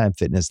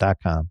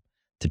anytimefitness.com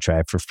to try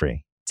it for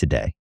free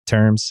today.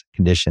 Terms,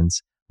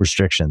 conditions,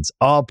 restrictions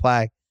all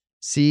apply.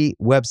 See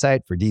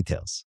website for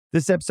details.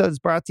 This episode is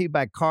brought to you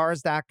by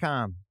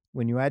Cars.com.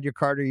 When you add your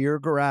car to your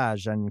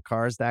garage on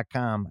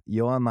Cars.com,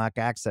 you'll unlock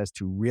access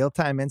to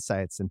real-time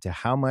insights into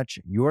how much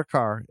your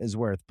car is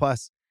worth.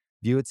 Plus,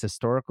 view its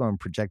historical and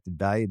projected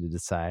value to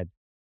decide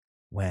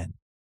when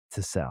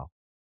to sell.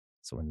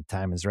 So when the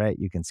time is right,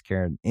 you can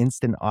secure an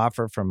instant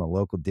offer from a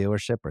local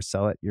dealership or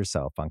sell it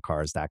yourself on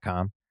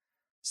Cars.com.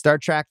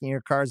 Start tracking your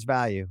car's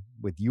value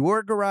with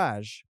your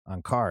garage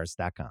on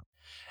Cars.com.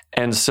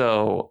 And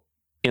so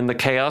in the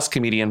chaos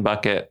comedian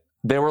bucket,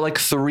 there were like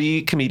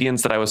 3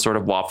 comedians that I was sort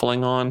of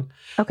waffling on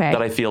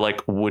that I feel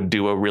like would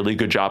do a really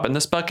good job in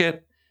this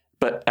bucket.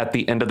 But at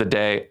the end of the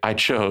day, I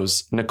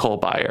chose Nicole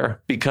Byer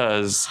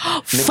because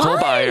Nicole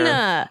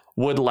Byer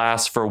would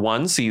last for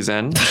 1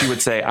 season. She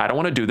would say, I don't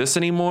want to do this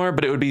anymore,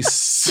 but it would be,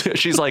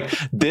 she's like,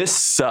 this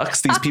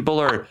sucks. These people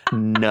are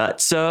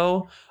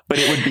nutso. But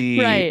it would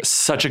be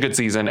such a good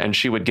season and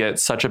she would get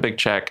such a big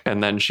check.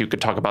 And then she could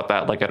talk about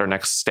that like at her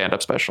next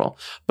stand-up special.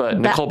 But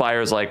Nicole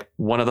Byer is like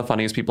one of the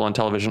funniest people on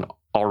television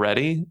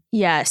already.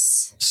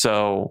 Yes.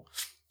 So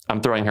I'm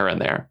throwing her in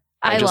there.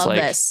 I love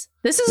this.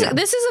 This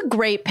is a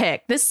great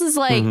pick. This is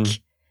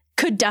like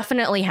could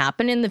definitely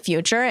happen in the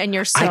future. And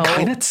you're so... I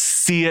kind of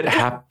see it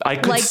happen. I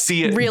could like,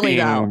 see it really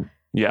being... though.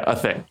 Yeah, a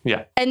thing.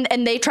 Yeah. And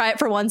they try it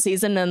for 1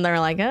 season and they're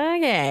like,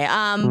 okay.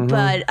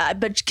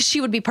 But she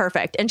would be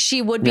perfect. And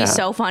she would be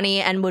so funny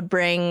and would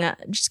bring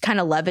just kind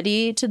of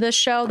levity to this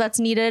show that's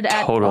needed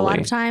at a lot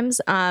of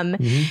times.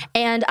 And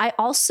I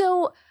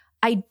also,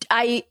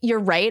 you're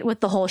right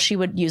with the whole, she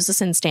would use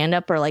this in stand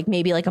up or like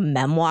maybe like a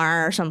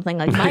memoir or something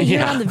like My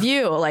Year on the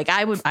View. Like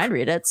I'd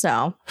read it.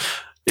 So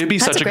it'd be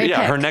such a great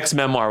pick. Her next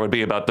memoir would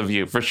be about The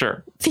View for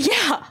sure. Yeah,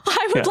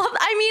 I would love.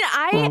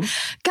 I mean,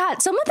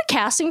 God, some of the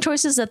casting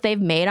choices that they've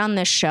made on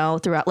this show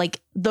throughout,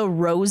 like the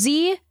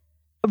Rosie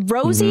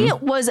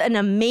was an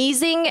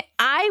amazing.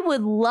 I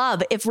would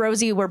love if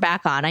Rosie were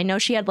back on. I know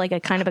she had like a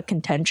kind of a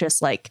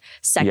contentious like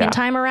second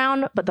time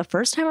around, but the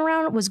first time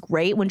around was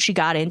great when she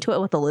got into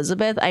it with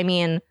Elizabeth. I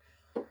mean,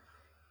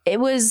 it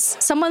was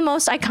some of the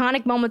most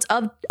iconic moments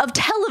of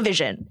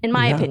television, in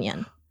my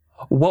opinion.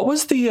 What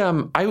was the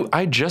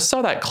I just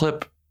saw that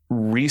clip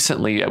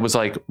recently. It was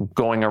like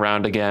going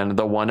around again,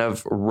 the one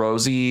of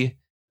Rosie's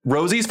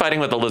fighting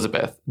with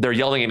Elizabeth. They're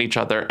yelling at each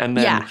other and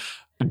then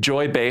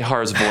Joy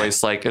Behar's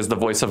voice like is the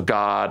voice of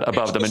God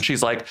above them and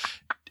she's like,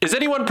 is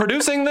anyone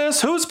producing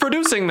this? Who's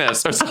producing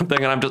this? Or something.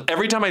 And I'm just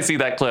every time I see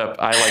that clip,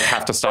 I like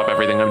have to stop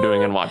everything I'm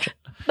doing and watch it.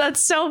 That's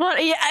so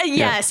funny.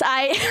 Yes,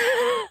 I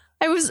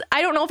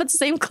don't know if it's the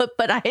same clip,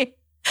 but I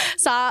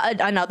saw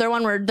another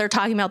one where they're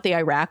talking about the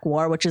Iraq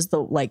War, which is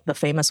the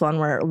famous one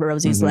where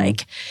Rosie's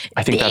like,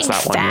 I think that's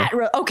that fat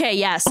one. Okay,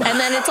 yes. And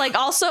then it's like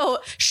also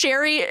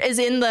Sherry is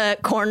in the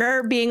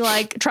corner being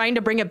like trying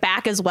to bring it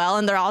back as well.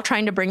 And they're all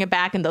trying to bring it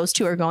back. And those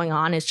two are going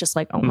on. It's just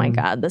like, oh my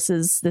God, this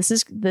is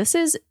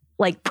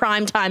like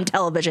primetime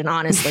television.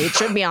 Honestly, it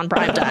should be on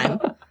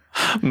primetime.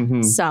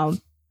 So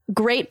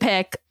great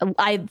pick.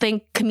 I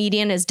think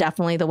comedian is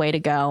definitely the way to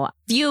go.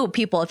 View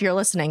people, if you're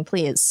listening,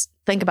 please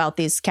think about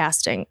these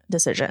casting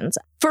decisions.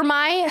 For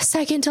my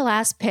second to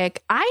last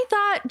pick, I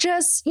thought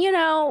just, I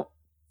don't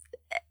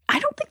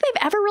think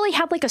they've ever really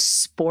had like a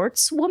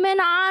sportswoman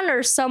on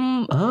or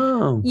some,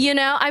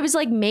 I was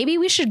like, maybe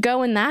we should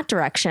go in that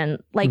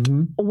direction. Like,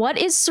 what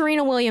is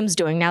Serena Williams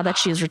doing now that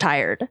she's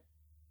retired?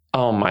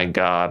 Oh my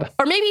God.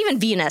 Or maybe even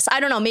Venus. I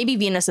don't know. Maybe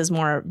Venus is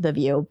more The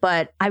View,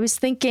 but I was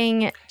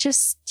thinking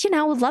just,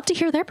 would love to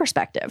hear their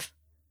perspective.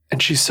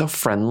 And she's so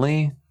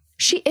friendly.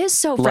 She is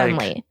so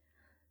friendly.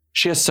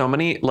 She has so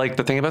many, like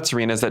the thing about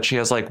Serena is that she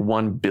has like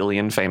 1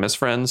 billion famous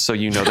friends. So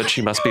that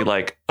she must be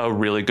like a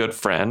really good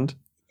friend.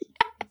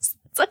 Yes,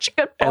 such a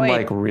good point. And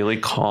like really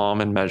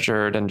calm and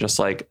measured and just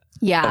like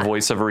a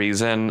voice of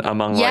reason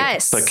among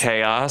like the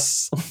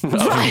chaos of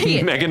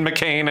Meghan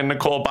McCain and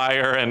Nicole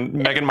Byer and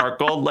Meghan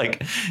Markle.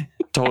 Like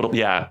total.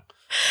 Yeah.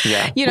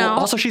 Well,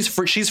 also she's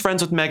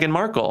friends with Meghan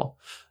Markle.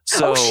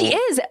 So, she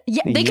is.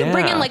 Yeah, they could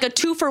bring in like a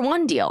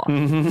 2-for-1 deal.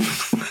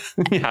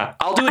 Yeah,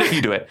 I'll do it if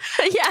you do it.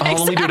 I'll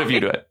only do it if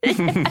you do it.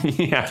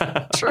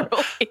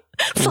 Truly.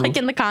 like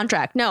in the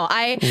contract. No,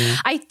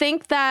 I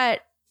think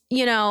that,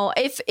 you know,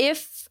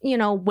 if, you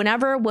know,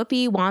 whenever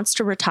Whoopi wants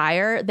to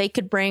retire, they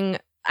could bring,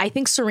 I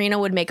think Serena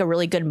would make a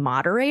really good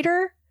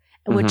moderator,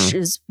 which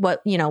is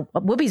what, you know,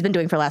 Whoopi's been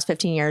doing for the last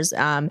 15 years.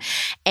 And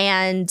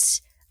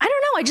I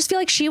don't know. I just feel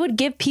like she would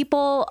give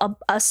people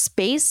a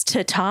space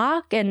to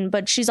talk,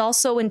 but she's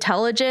also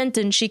intelligent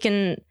and she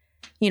can,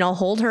 you know,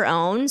 hold her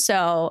own.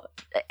 So,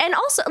 and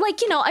also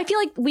like, you know, I feel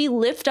like we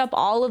lift up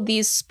all of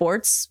these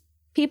sports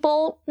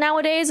people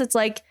nowadays. It's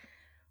like,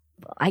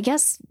 I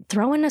guess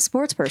throw in a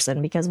sports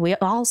person because we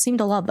all seem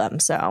to love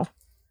them. So,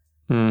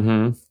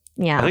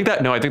 yeah,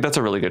 I think that's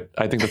a really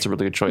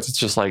good choice. It's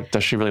just like,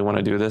 does she really want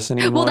to do this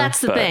anymore? Well,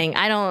 that's the thing.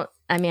 I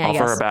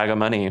offer her a bag of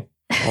money,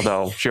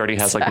 although she already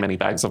has like many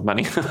bags of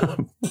money.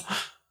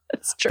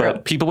 That's true.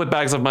 But people with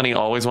bags of money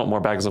always want more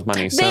bags of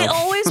money. So. They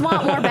always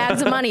want more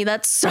bags of money.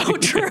 That's so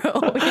true.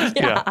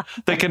 Yeah.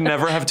 They can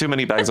never have too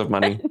many bags of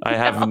money. I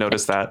have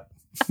noticed that.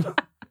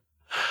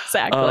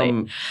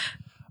 Exactly.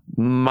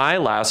 My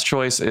last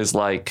choice is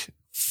like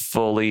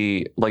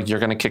fully like, you're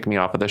going to kick me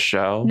off of this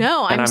show.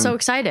 No, I'm so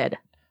excited.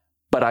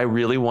 But I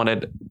really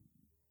wanted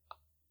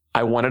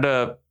a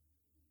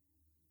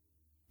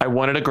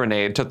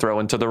grenade to throw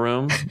into the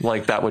room.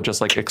 Like that would just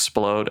like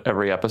explode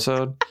every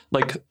episode.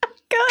 Like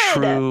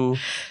true,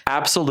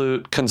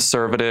 absolute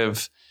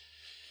conservative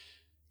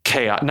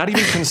chaos. Not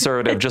even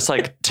conservative, just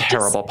like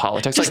terrible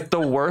politics. Like the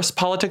worst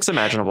politics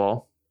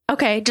imaginable.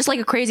 Okay, just like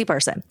a crazy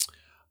person.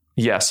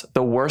 Yes,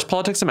 the worst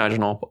politics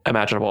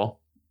imaginable.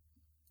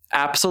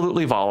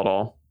 Absolutely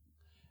volatile.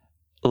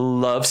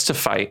 Loves to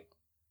fight.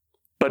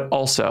 But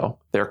also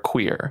they're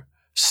queer.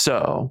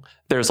 So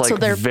there's like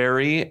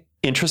very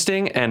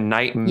interesting and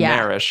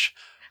nightmarish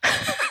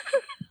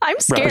I'm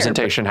scared,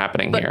 representation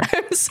happening here.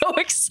 I'm so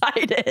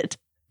excited.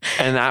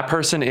 And that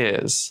person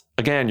is,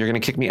 again, you're going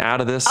to kick me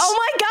out of this. Oh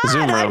my God.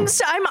 Zoom room.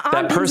 I'm on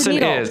that person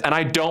is, and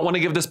I don't want to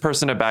give this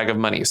person a bag of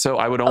money. So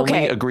I would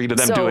only agree to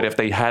them do it if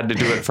they had to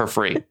do it for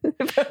free.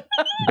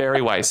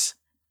 Barry Weiss.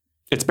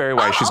 It's Barry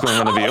Weiss. She's going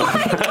on The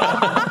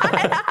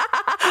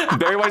View.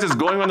 Barry Weiss is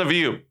going on The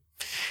View.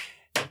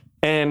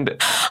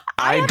 And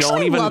I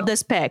don't even love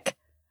this pick.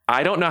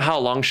 I don't know how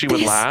long she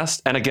would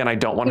last. And again, I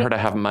don't want her to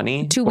have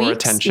money 2 or weeks?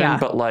 attention, Yeah.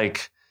 but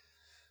like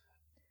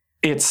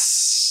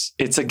it's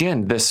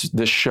again, this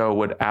show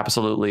would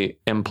absolutely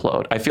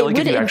implode. I feel like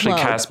if you actually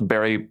cast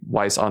Barry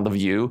Weiss on The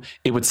View,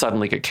 it would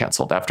suddenly get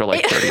canceled after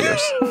like 30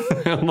 years.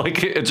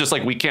 Like it's just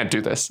like, we can't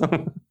do this.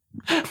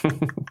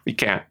 We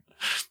can't.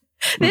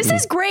 This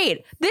is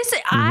great.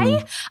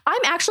 I'm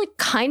actually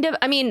kind of,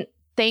 I mean,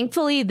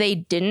 thankfully they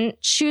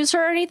didn't choose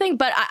her or anything,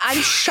 but I'm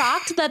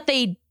shocked that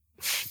they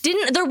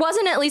didn't. There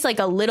wasn't at least like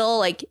a little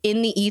like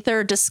in the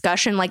ether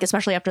discussion, like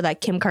especially after that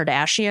Kim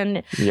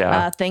Kardashian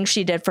thing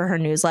she did for her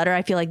newsletter.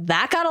 I feel like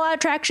that got a lot of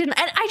traction.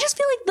 And I just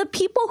feel like the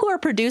people who are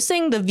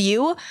producing The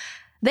View,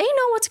 they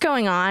know what's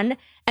going on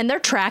and they're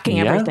tracking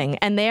everything.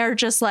 And they are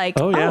just like,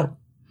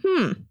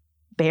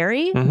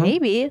 Barry,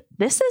 maybe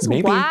this is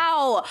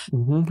wow.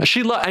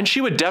 And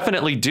she would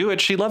definitely do it.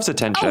 She loves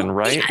attention,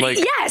 right? Like,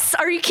 yes.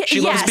 Are you kidding? She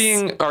loves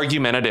being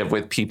argumentative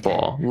with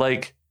people.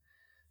 Like,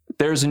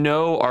 there's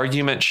no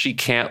argument she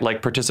can't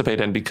like participate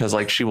in because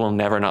like she will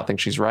never not think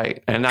she's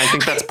right. And I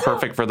think that's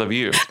perfect for The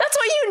View. That's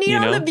what you need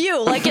on The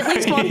View. Like at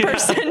least one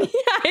person.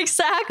 Yeah,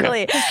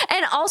 exactly. Yeah.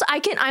 And also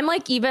I'm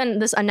like even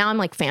this, now I'm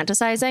like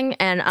fantasizing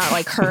and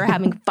like her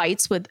having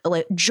fights with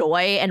like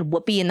Joy and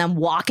Whoopi and them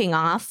walking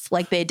off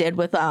like they did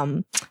with,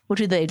 what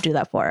did they do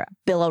that for?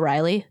 Bill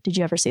O'Reilly. Did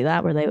you ever see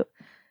that where they?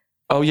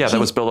 Oh yeah, that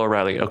was Bill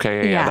O'Reilly.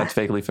 Okay. Yeah. That's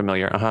vaguely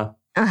familiar.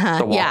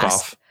 The walk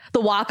off. The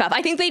walk-off.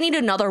 I think they need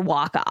another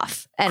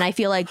walk-off. And I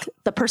feel like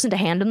the person to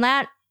hand him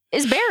that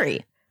is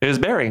Barry. It is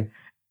Barry.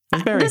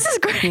 It's Barry. This is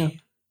great. Yeah.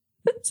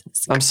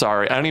 I'm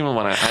sorry. I don't even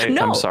want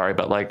to. I'm sorry,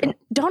 but like.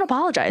 Don't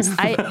apologize.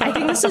 I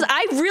think this is,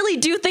 I really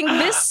do think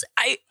this,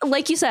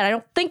 like you said, I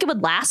don't think it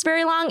would last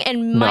very long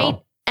and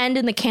might end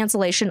in the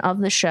cancellation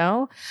of the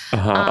show.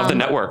 Of the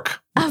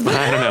network. I don't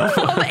know.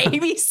 Of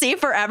ABC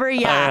forever.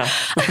 Yeah.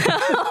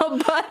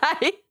 But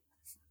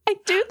I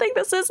do think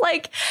this is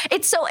like,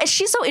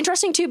 she's so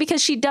interesting too,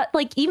 because she does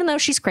like, even though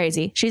she's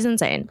crazy, she's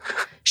insane.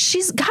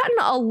 She's gotten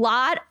a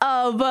lot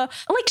of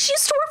like, she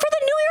used to work for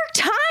the New York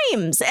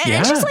Times and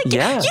it's just like, you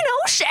know, and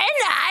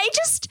I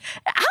just,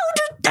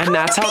 and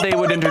that's how they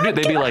would introduce,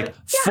 they'd be like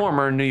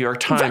former New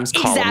York Times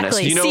columnist,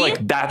 exactly. You know,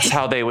 like that's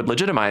how they would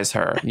legitimize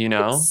her, you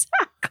know?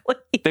 Exactly.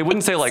 They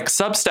wouldn't say like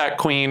Substack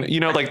queen,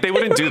 you know, like they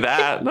wouldn't do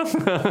that.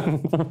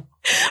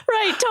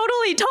 Right.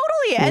 Totally.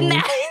 And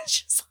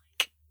that's just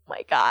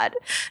my God.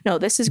 No,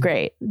 this is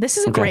great. This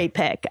is a great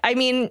pick. I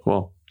mean,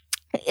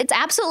 it's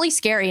absolutely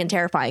scary and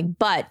terrifying,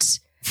 but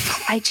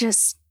I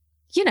just,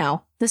 you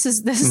know, this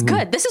is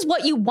good. This is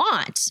what you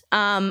want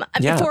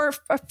for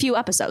a few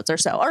episodes or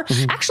so. Or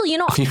actually, you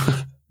know,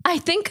 I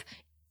think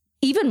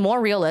even more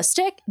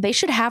realistic, they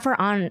should have her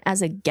on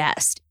as a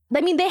guest.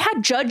 I mean, they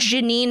had Judge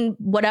Janine,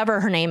 whatever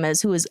her name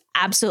is, who is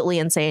absolutely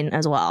insane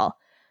as well.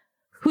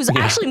 Who's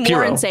actually more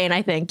Pirro. Insane,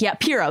 I think. Yeah,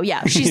 Pirro.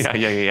 Yeah, she's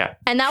yeah.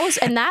 And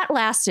that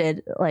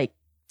lasted like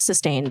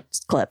sustained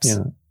clips.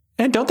 Yeah.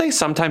 And don't they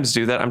sometimes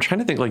do that? I'm trying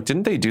to think, like,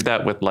 didn't they do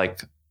that with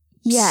like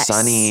Yes.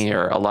 Sunny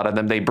or a lot of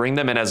them? They bring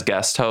them in as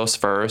guest hosts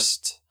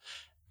first,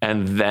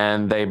 and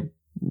then they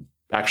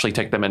actually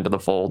take them into the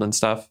fold and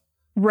stuff.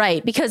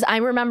 Right. Because I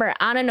remember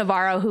Ana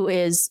Navarro, who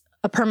is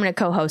a permanent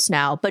co-host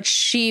now, but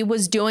she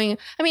was doing,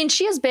 I mean,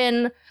 she has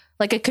been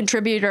like a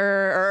contributor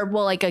or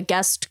like a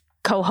guest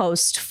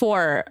co-host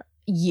for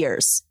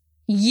years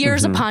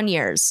upon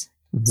years.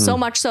 So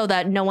much so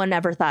that no one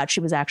ever thought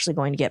she was actually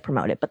going to get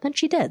promoted, but then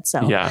she did.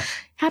 So yeah,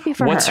 happy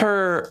for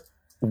her.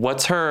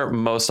 What's her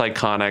most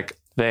iconic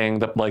thing,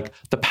 that like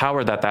the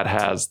power that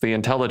has, the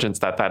intelligence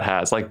that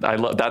has? Like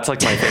that's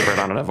like my favorite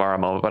Ana Navarro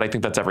moment, but I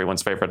think that's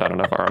everyone's favorite Ana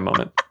Navarro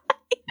moment.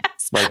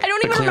 Yes. Like, I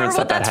don't even remember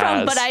what that's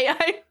from, but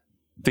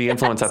the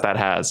influence that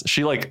has.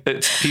 She like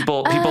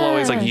people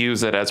always like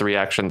use it as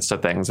reactions to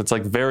things. It's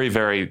like very,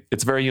 very,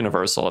 it's very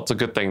universal. It's a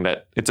good thing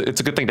that it's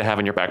a good thing to have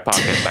in your back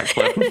pocket. That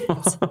clip.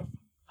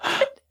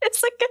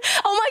 It's like,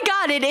 oh my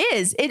God, it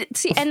is.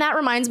 And that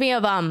reminds me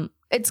of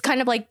it's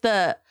kind of like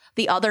the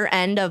other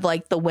end of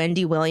like the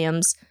Wendy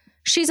Williams.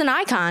 She's an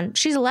icon.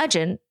 She's a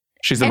legend.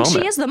 She's the moment.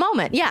 She is the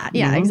moment. Yeah,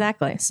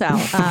 exactly. So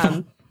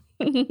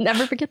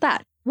never forget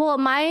that. Well,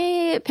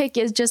 my pick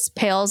is just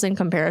pales in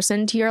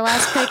comparison to your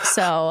last pick.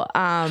 So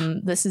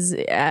this is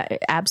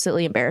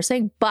absolutely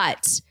embarrassing.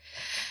 But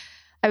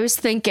I was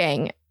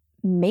thinking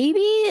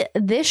maybe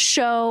this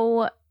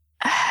show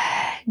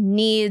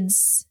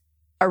needs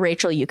a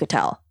Rachel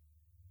Yucatel.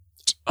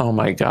 Oh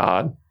my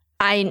God.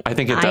 I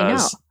think it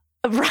does. Know.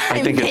 Right,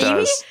 I think it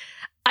does.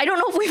 I don't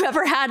know if we've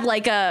ever had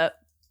like a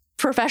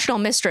professional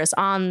mistress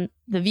on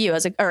The View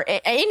or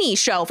any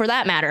show for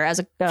that matter as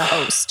a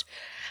host.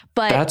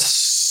 But that's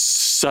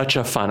such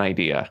a fun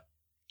idea.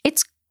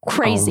 It's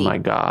crazy. Oh my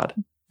God.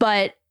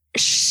 But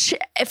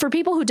for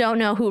people who don't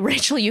know who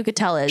Rachel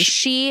Yucatel is,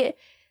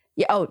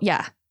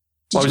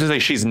 I was just say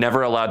she's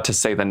never allowed to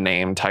say the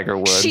name Tiger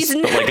Woods,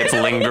 but like it's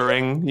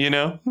lingering, you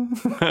know?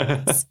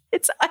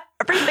 it's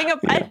everything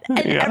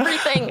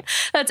everything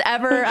that's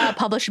ever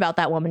published about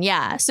that woman.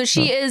 Yeah. So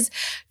she is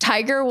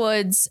Tiger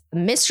Woods'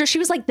 mistress. She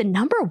was like the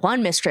number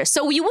one mistress.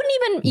 So you wouldn't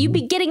even, you'd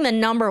be getting the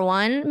number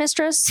one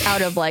mistress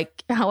out of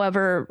like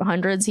however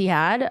hundreds he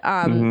had.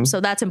 So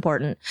that's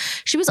important.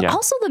 She was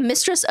also the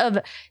mistress of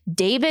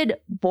David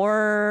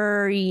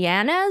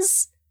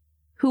Boreanaz,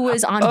 who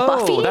was on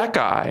Buffy. Oh, that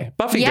guy.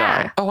 Buffy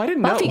guy. Oh, I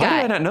didn't know. Why did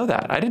I not know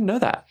that? I didn't know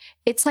that.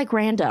 It's like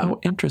random. Oh,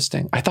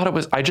 interesting. I thought it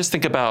was, I just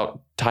think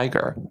about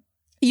Tiger.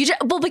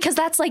 Well, because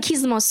that's like,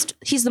 he's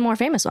the more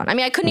famous one. I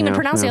mean, I couldn't even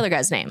pronounce the other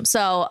guy's name.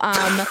 So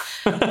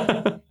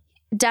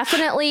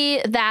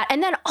definitely that.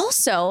 And then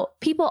also,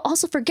 people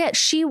also forget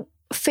she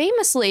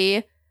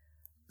famously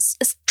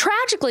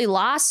tragically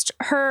lost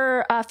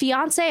her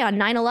fiance on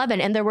 9/11.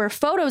 And there were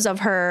photos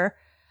of her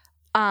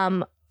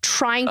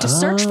trying to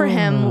search for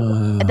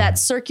him that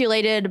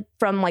circulated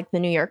from like the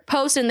New York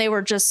Post, and they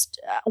were just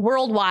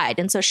worldwide.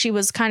 And so she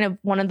was kind of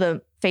one of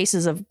the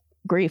faces of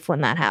grief when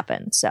that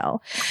happened.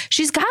 So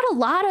she's lived a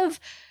lot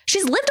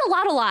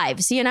of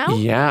lives, you know?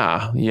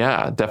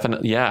 Yeah,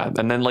 definitely. Yeah.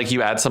 And then like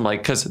you add some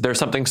like, cause there's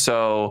something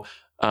so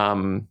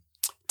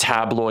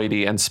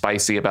tabloidy and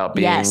spicy about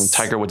being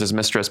Tiger Woods'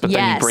 mistress, but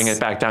then you bring it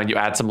back down, you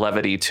add some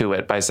levity to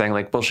it by saying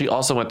like, well, she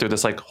also went through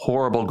this like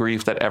horrible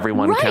grief that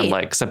everyone can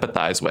like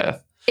sympathize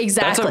with.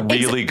 Exactly. That's a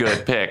really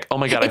good pick. Oh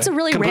my God. It's a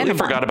really completely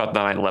random forgot about the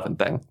 9/11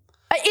 thing.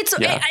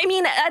 I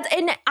mean,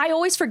 and I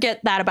always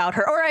forget that about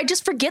her, or I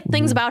just forget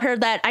things about her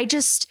that I'm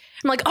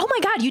like, oh my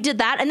God, you did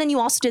that. And then you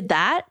also did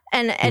that.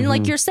 And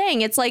like you're saying,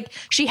 it's like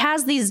she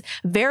has these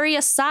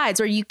various sides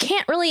where you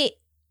can't really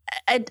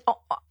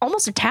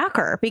almost attack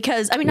her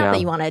because, I mean, not that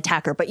you want to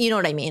attack her, but you know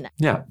what I mean?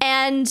 Yeah.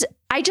 And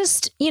I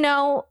just, you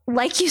know,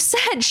 like you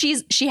said,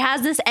 she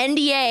has this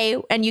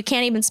NDA and you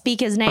can't even speak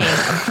his name,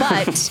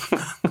 but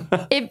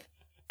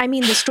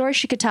the story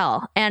she could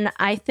tell. And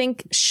I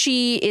think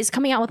she is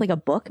coming out with like a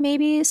book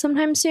maybe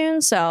sometime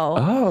soon. So.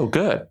 Oh,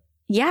 good.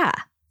 Yeah.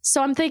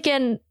 So I'm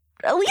thinking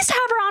at least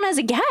have her on as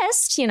a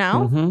guest, you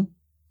know?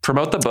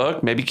 Promote the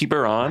book. Maybe keep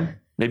her on.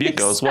 Maybe it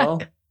goes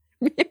well.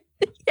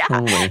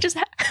 Yeah. Just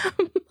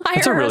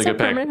hire her as a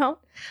permanent home.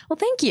 Well,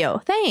 thank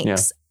you. Thanks. Yeah.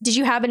 Did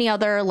you have any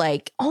other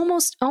like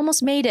almost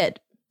made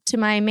it to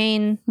my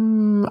main?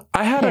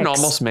 I had an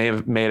almost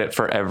made it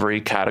for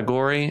every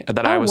category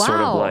that I was sort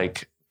of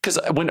like, because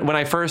when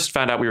I first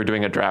found out we were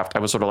doing a draft, I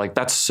was sort of like,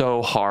 that's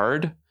so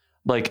hard.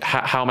 Like,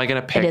 how am I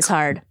going to pick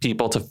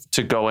people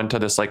to go into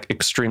this like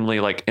extremely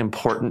like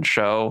important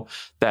show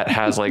that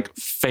has like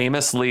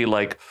famously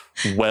like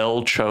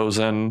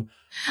well-chosen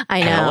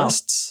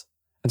panelists?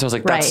 And so I was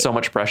like, that's so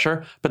much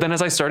pressure. But then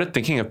as I started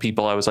thinking of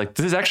people, I was like,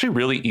 this is actually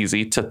really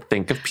easy to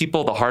think of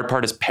people. The hard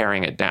part is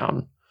paring it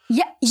down.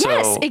 Yeah.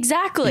 Yes,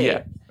 exactly.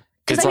 Yeah.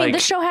 Because I mean,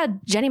 this show had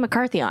Jenny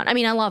McCarthy on. I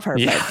mean, I love her,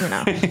 but you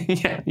know.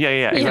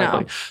 Yeah,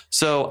 exactly.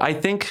 So I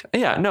think,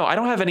 I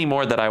don't have any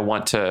more that I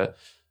want to.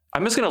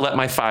 I'm just going to let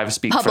my 5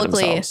 speak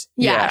publicly for themselves.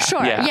 Yeah,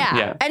 sure.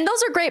 Yeah. And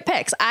those are great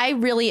picks. I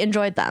really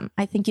enjoyed them.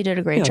 I think you did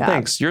a great job.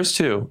 Thanks. Yours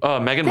too.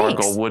 Meghan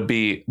Markle would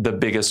be the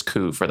biggest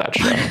coup for that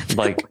show.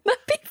 Like, that'd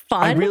be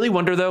fun. I really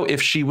wonder though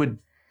if she would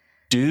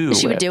do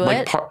She would do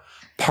like, it.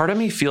 Part of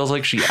me feels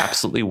like she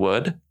absolutely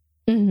would.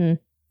 Mm-hmm.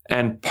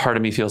 And part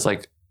of me feels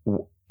like,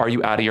 are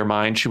you out of your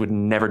mind? She would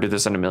never do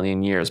this in a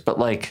million years. But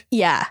like,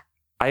 yeah,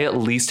 I at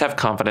least have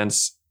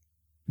confidence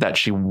that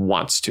she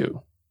wants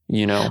to,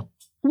 you know?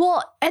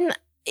 Well, and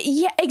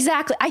yeah,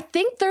 exactly. I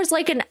think there's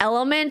like an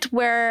element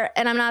where,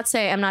 and I'm not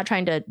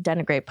trying to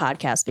denigrate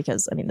podcasts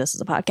because I mean, this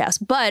is a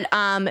podcast, but,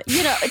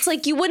 you know, it's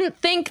like, you wouldn't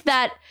think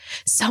that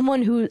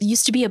someone who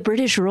used to be a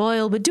British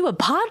royal would do a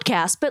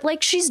podcast, but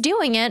like she's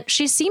doing it.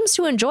 She seems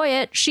to enjoy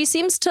it. She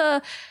seems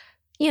to,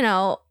 you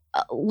know,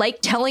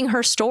 like telling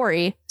her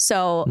story.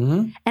 So,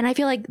 and I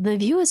feel like The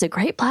View is a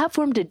great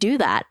platform to do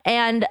that.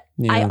 And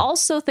I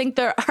also think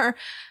there are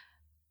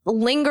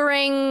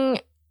lingering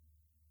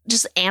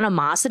just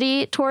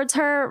animosity towards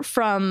her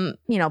from,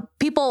 you know,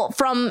 people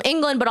from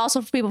England, but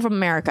also people from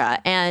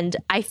America. And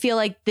I feel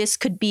like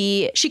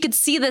she could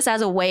see this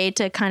as a way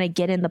to kind of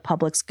get in the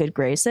public's good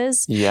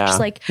graces. Yeah. She's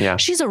like,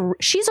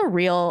 she's a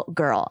real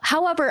girl.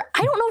 However,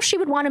 I don't know if she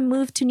would want to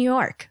move to New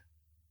York.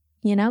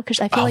 You know, because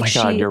I feel like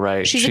you're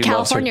right. She's a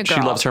California girl.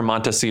 She loves her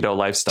Montecito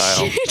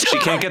lifestyle. She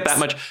can't get that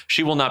much.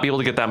 She will not be able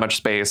to get that much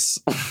space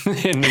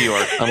in New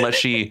York unless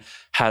she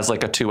has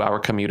like a 2-hour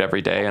commute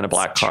every day in a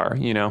black car,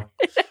 you know?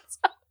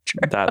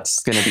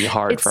 That's going to be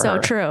hard for her.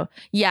 It's so true.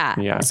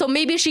 Yeah. So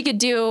maybe she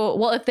could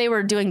if they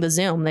were doing the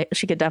Zoom,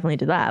 she could definitely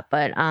do that.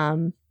 But,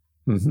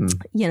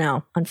 you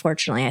know,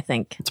 unfortunately, I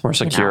think it's more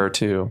secure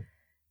too.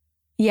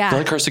 Yeah. I feel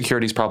like her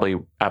security is probably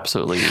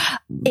absolutely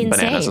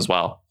bananas as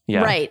well.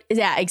 Yeah. Right.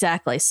 Yeah,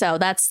 exactly. So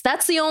that's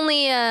the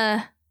only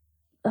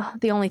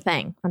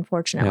thing,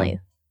 unfortunately. Yeah.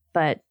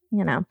 But,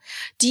 you know,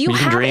 do you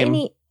have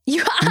any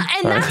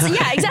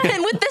exactly.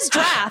 And with this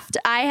draft,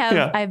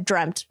 I've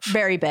dreamt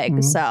very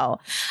big. So,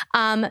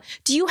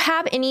 do you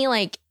have any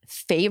like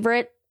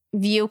favorite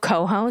View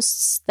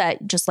co-hosts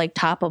that just like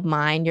top of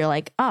mind? You're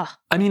like, oh,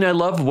 I mean, I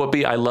love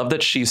Whoopi. I love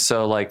that she's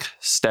so like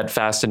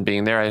steadfast in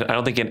being there. I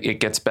don't think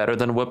it gets better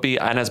than Whoopi.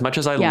 And as much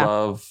as I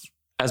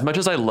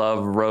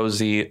love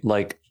Rosie,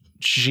 like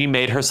she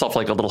made herself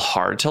like a little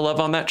hard to love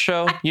on that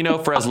show, you know,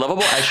 for as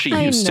lovable as she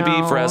used to be,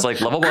 for as like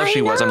lovable as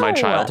she was in my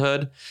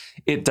childhood.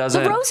 It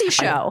doesn't. The Rosie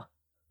show.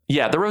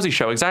 The Rosie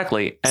show.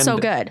 Exactly. And, so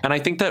good. And I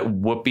think that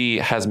Whoopi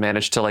has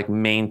managed to like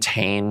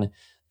maintain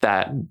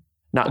that,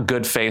 not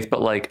good faith,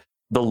 but like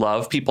the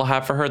love people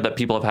have for her, that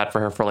people have had for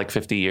her for like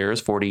 50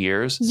 years, 40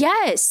 years.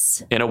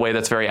 Yes. In a way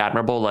that's very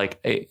admirable. Like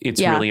it's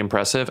really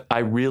impressive. I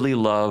really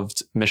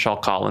loved Michelle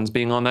Collins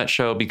being on that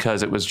show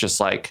because it was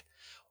just like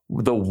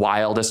the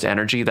wildest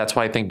energy. That's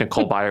why I think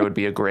Nicole Byer would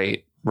be a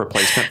great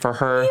replacement for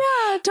her.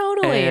 Yeah,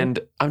 totally. And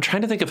I'm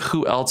trying to think of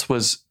who else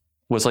was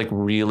like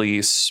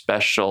really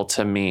special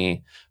to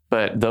me.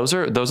 But those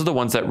are the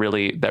ones that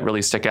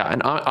really stick out.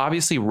 And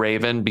obviously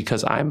Raven,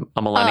 because I'm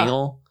a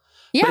millennial.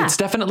 Yeah. But it's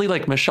definitely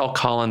like Michelle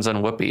Collins and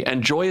Whoopi.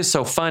 And Joy is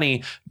so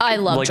funny. I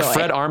love like Joy.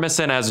 Fred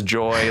Armisen as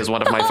Joy is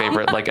one of my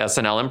favorite like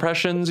SNL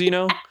impressions, you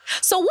know?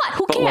 So what?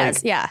 Who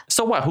cares? Like,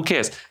 so what? Who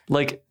cares?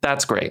 Like,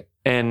 that's great.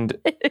 And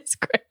it's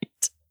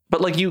great.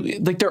 But like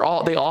they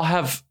all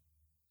have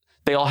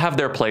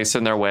their place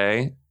in their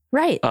way.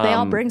 Right. They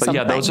all bring something.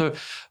 Yeah,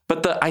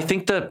 I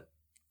think that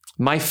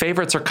my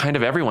favorites are kind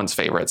of everyone's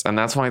favorites. And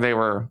that's why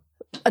they're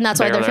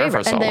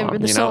favorites. And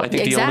I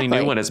think the only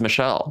new one is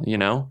Michelle, you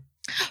know?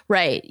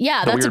 Right.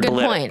 Yeah, that's a good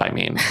point. I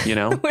mean, you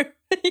know?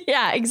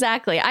 Yeah,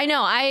 exactly. I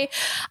know.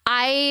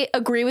 I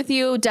agree with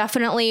you.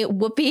 Definitely.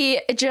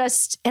 Whoopi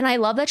and I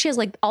love that she has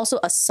like also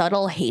a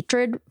subtle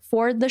hatred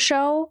for the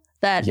show.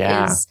 That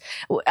is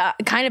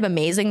kind of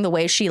amazing the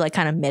way she like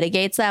kind of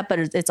mitigates that, but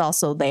it's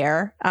also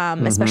there,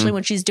 especially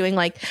when she's doing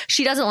like,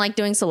 she doesn't like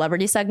doing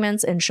celebrity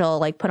segments and she'll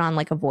like put on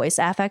like a voice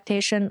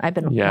affectation. I've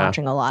been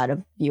watching a lot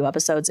of View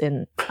episodes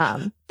in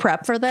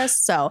prep for this.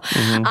 So,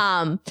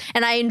 and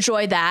I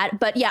enjoy that.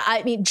 But yeah,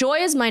 I mean, Joy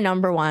is my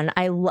number one.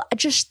 I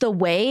just the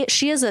way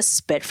she is a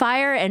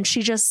spitfire and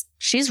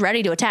she's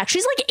ready to attack.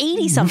 She's like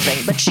 80 something,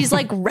 but she's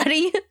like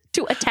ready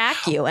to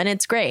attack you. And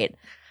it's great.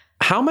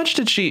 How much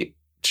did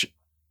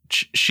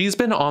she's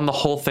been on the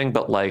whole thing,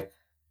 but like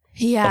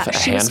a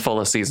handful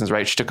of seasons,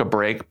 right? She took a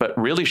break, but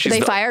really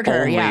they fired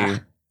her.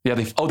 Yeah,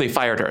 they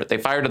fired her. They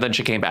fired her, then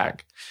she came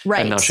back.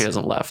 Right. And now she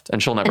hasn't left.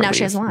 And she'll never leave.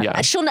 She hasn't left.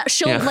 Yeah.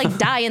 She'll like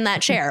die in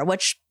that chair,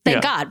 which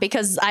thank God,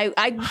 because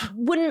I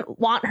wouldn't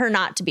want her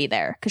not to be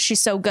there because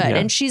she's so good. Yeah.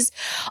 And she's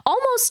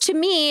almost, to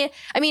me,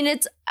 I mean,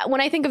 it's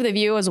when I think of The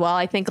View as well,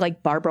 I think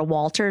like Barbara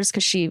Walters,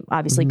 because she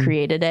obviously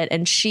created it.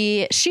 And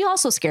she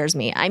also scares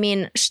me. I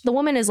mean, the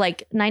woman is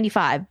like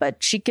 95,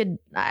 but she could,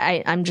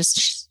 I'm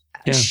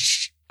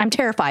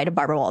terrified of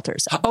Barbara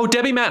Walters. Oh,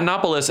 Debbie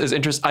Matenopoulos is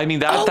interesting. I mean,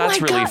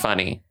 that's really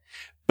funny.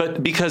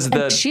 But because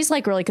she's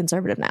like really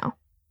conservative now.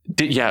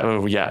 Did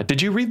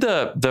you read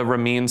the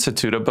Ramin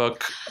Satuda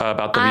book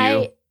about The View?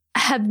 I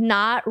have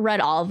not read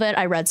all of it.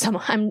 I read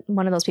some. I'm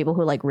one of those people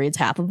who like reads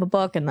half of a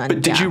book and then.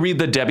 But did you read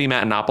the Debbie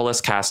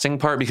Matenopoulos casting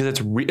part? Because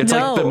it's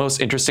like the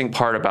most interesting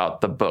part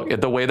about the book.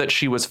 The way that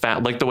she was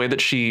found, like the way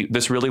that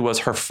this really was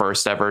her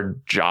first ever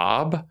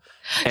job.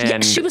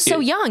 And she was so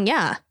young.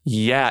 Yeah.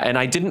 Yeah. And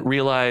I didn't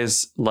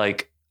realize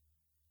like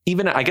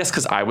even, I guess,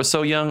 because I was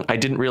so young, I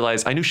didn't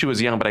realize, I knew she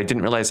was young, but I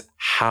didn't realize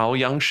how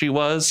young she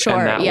was. Sure,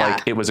 and that yeah.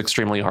 like it was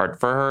extremely hard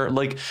for her.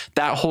 Like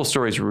that whole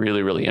story is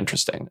really, really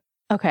interesting.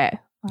 Okay.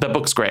 The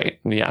book's great.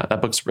 Yeah,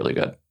 that book's really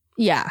good.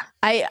 Yeah,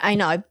 I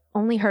know. I've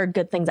only heard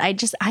good things. I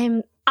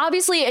am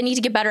obviously, I need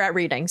to get better at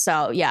reading.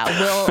 So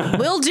yeah,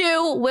 we'll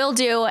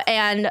do.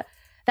 And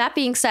that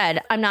being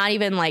said, I'm not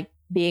even like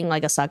being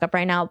like a suck up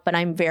right now, but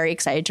I'm very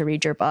excited to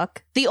read your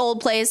book, The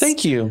Old Place.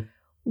 Thank you.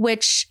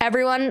 Which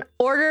everyone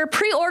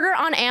pre-order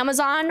on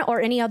Amazon or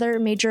any other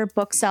major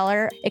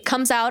bookseller. It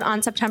comes out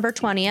on September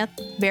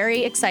 20th.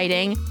 Very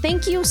exciting.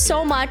 Thank you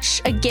so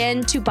much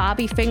again to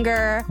Bobby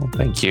Finger. Well,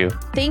 thank you.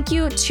 Thank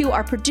you to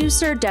our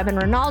producer, Devin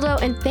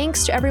Ronaldo. And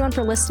thanks to everyone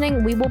for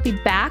listening. We will be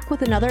back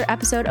with another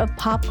episode of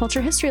Pop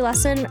Culture History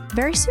Lesson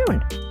very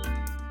soon.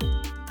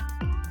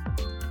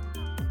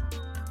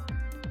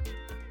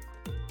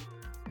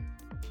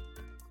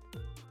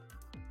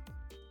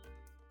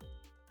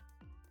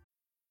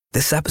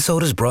 This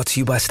episode is brought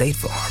to you by State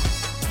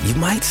Farm. You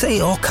might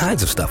say all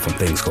kinds of stuff when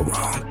things go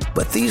wrong,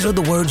 but these are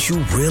the words you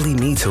really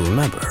need to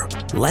remember.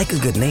 Like a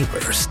good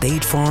neighbor,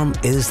 State Farm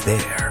is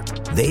there.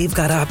 They've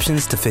got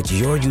options to fit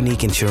your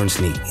unique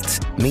insurance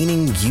needs,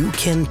 meaning you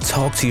can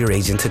talk to your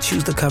agent to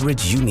choose the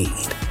coverage you need,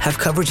 have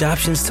coverage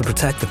options to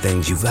protect the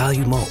things you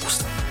value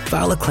most,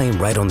 file a claim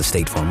right on the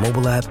State Farm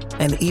mobile app,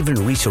 and even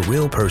reach a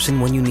real person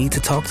when you need to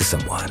talk to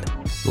someone.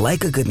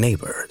 Like a good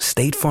neighbor,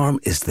 State Farm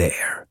is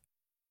there.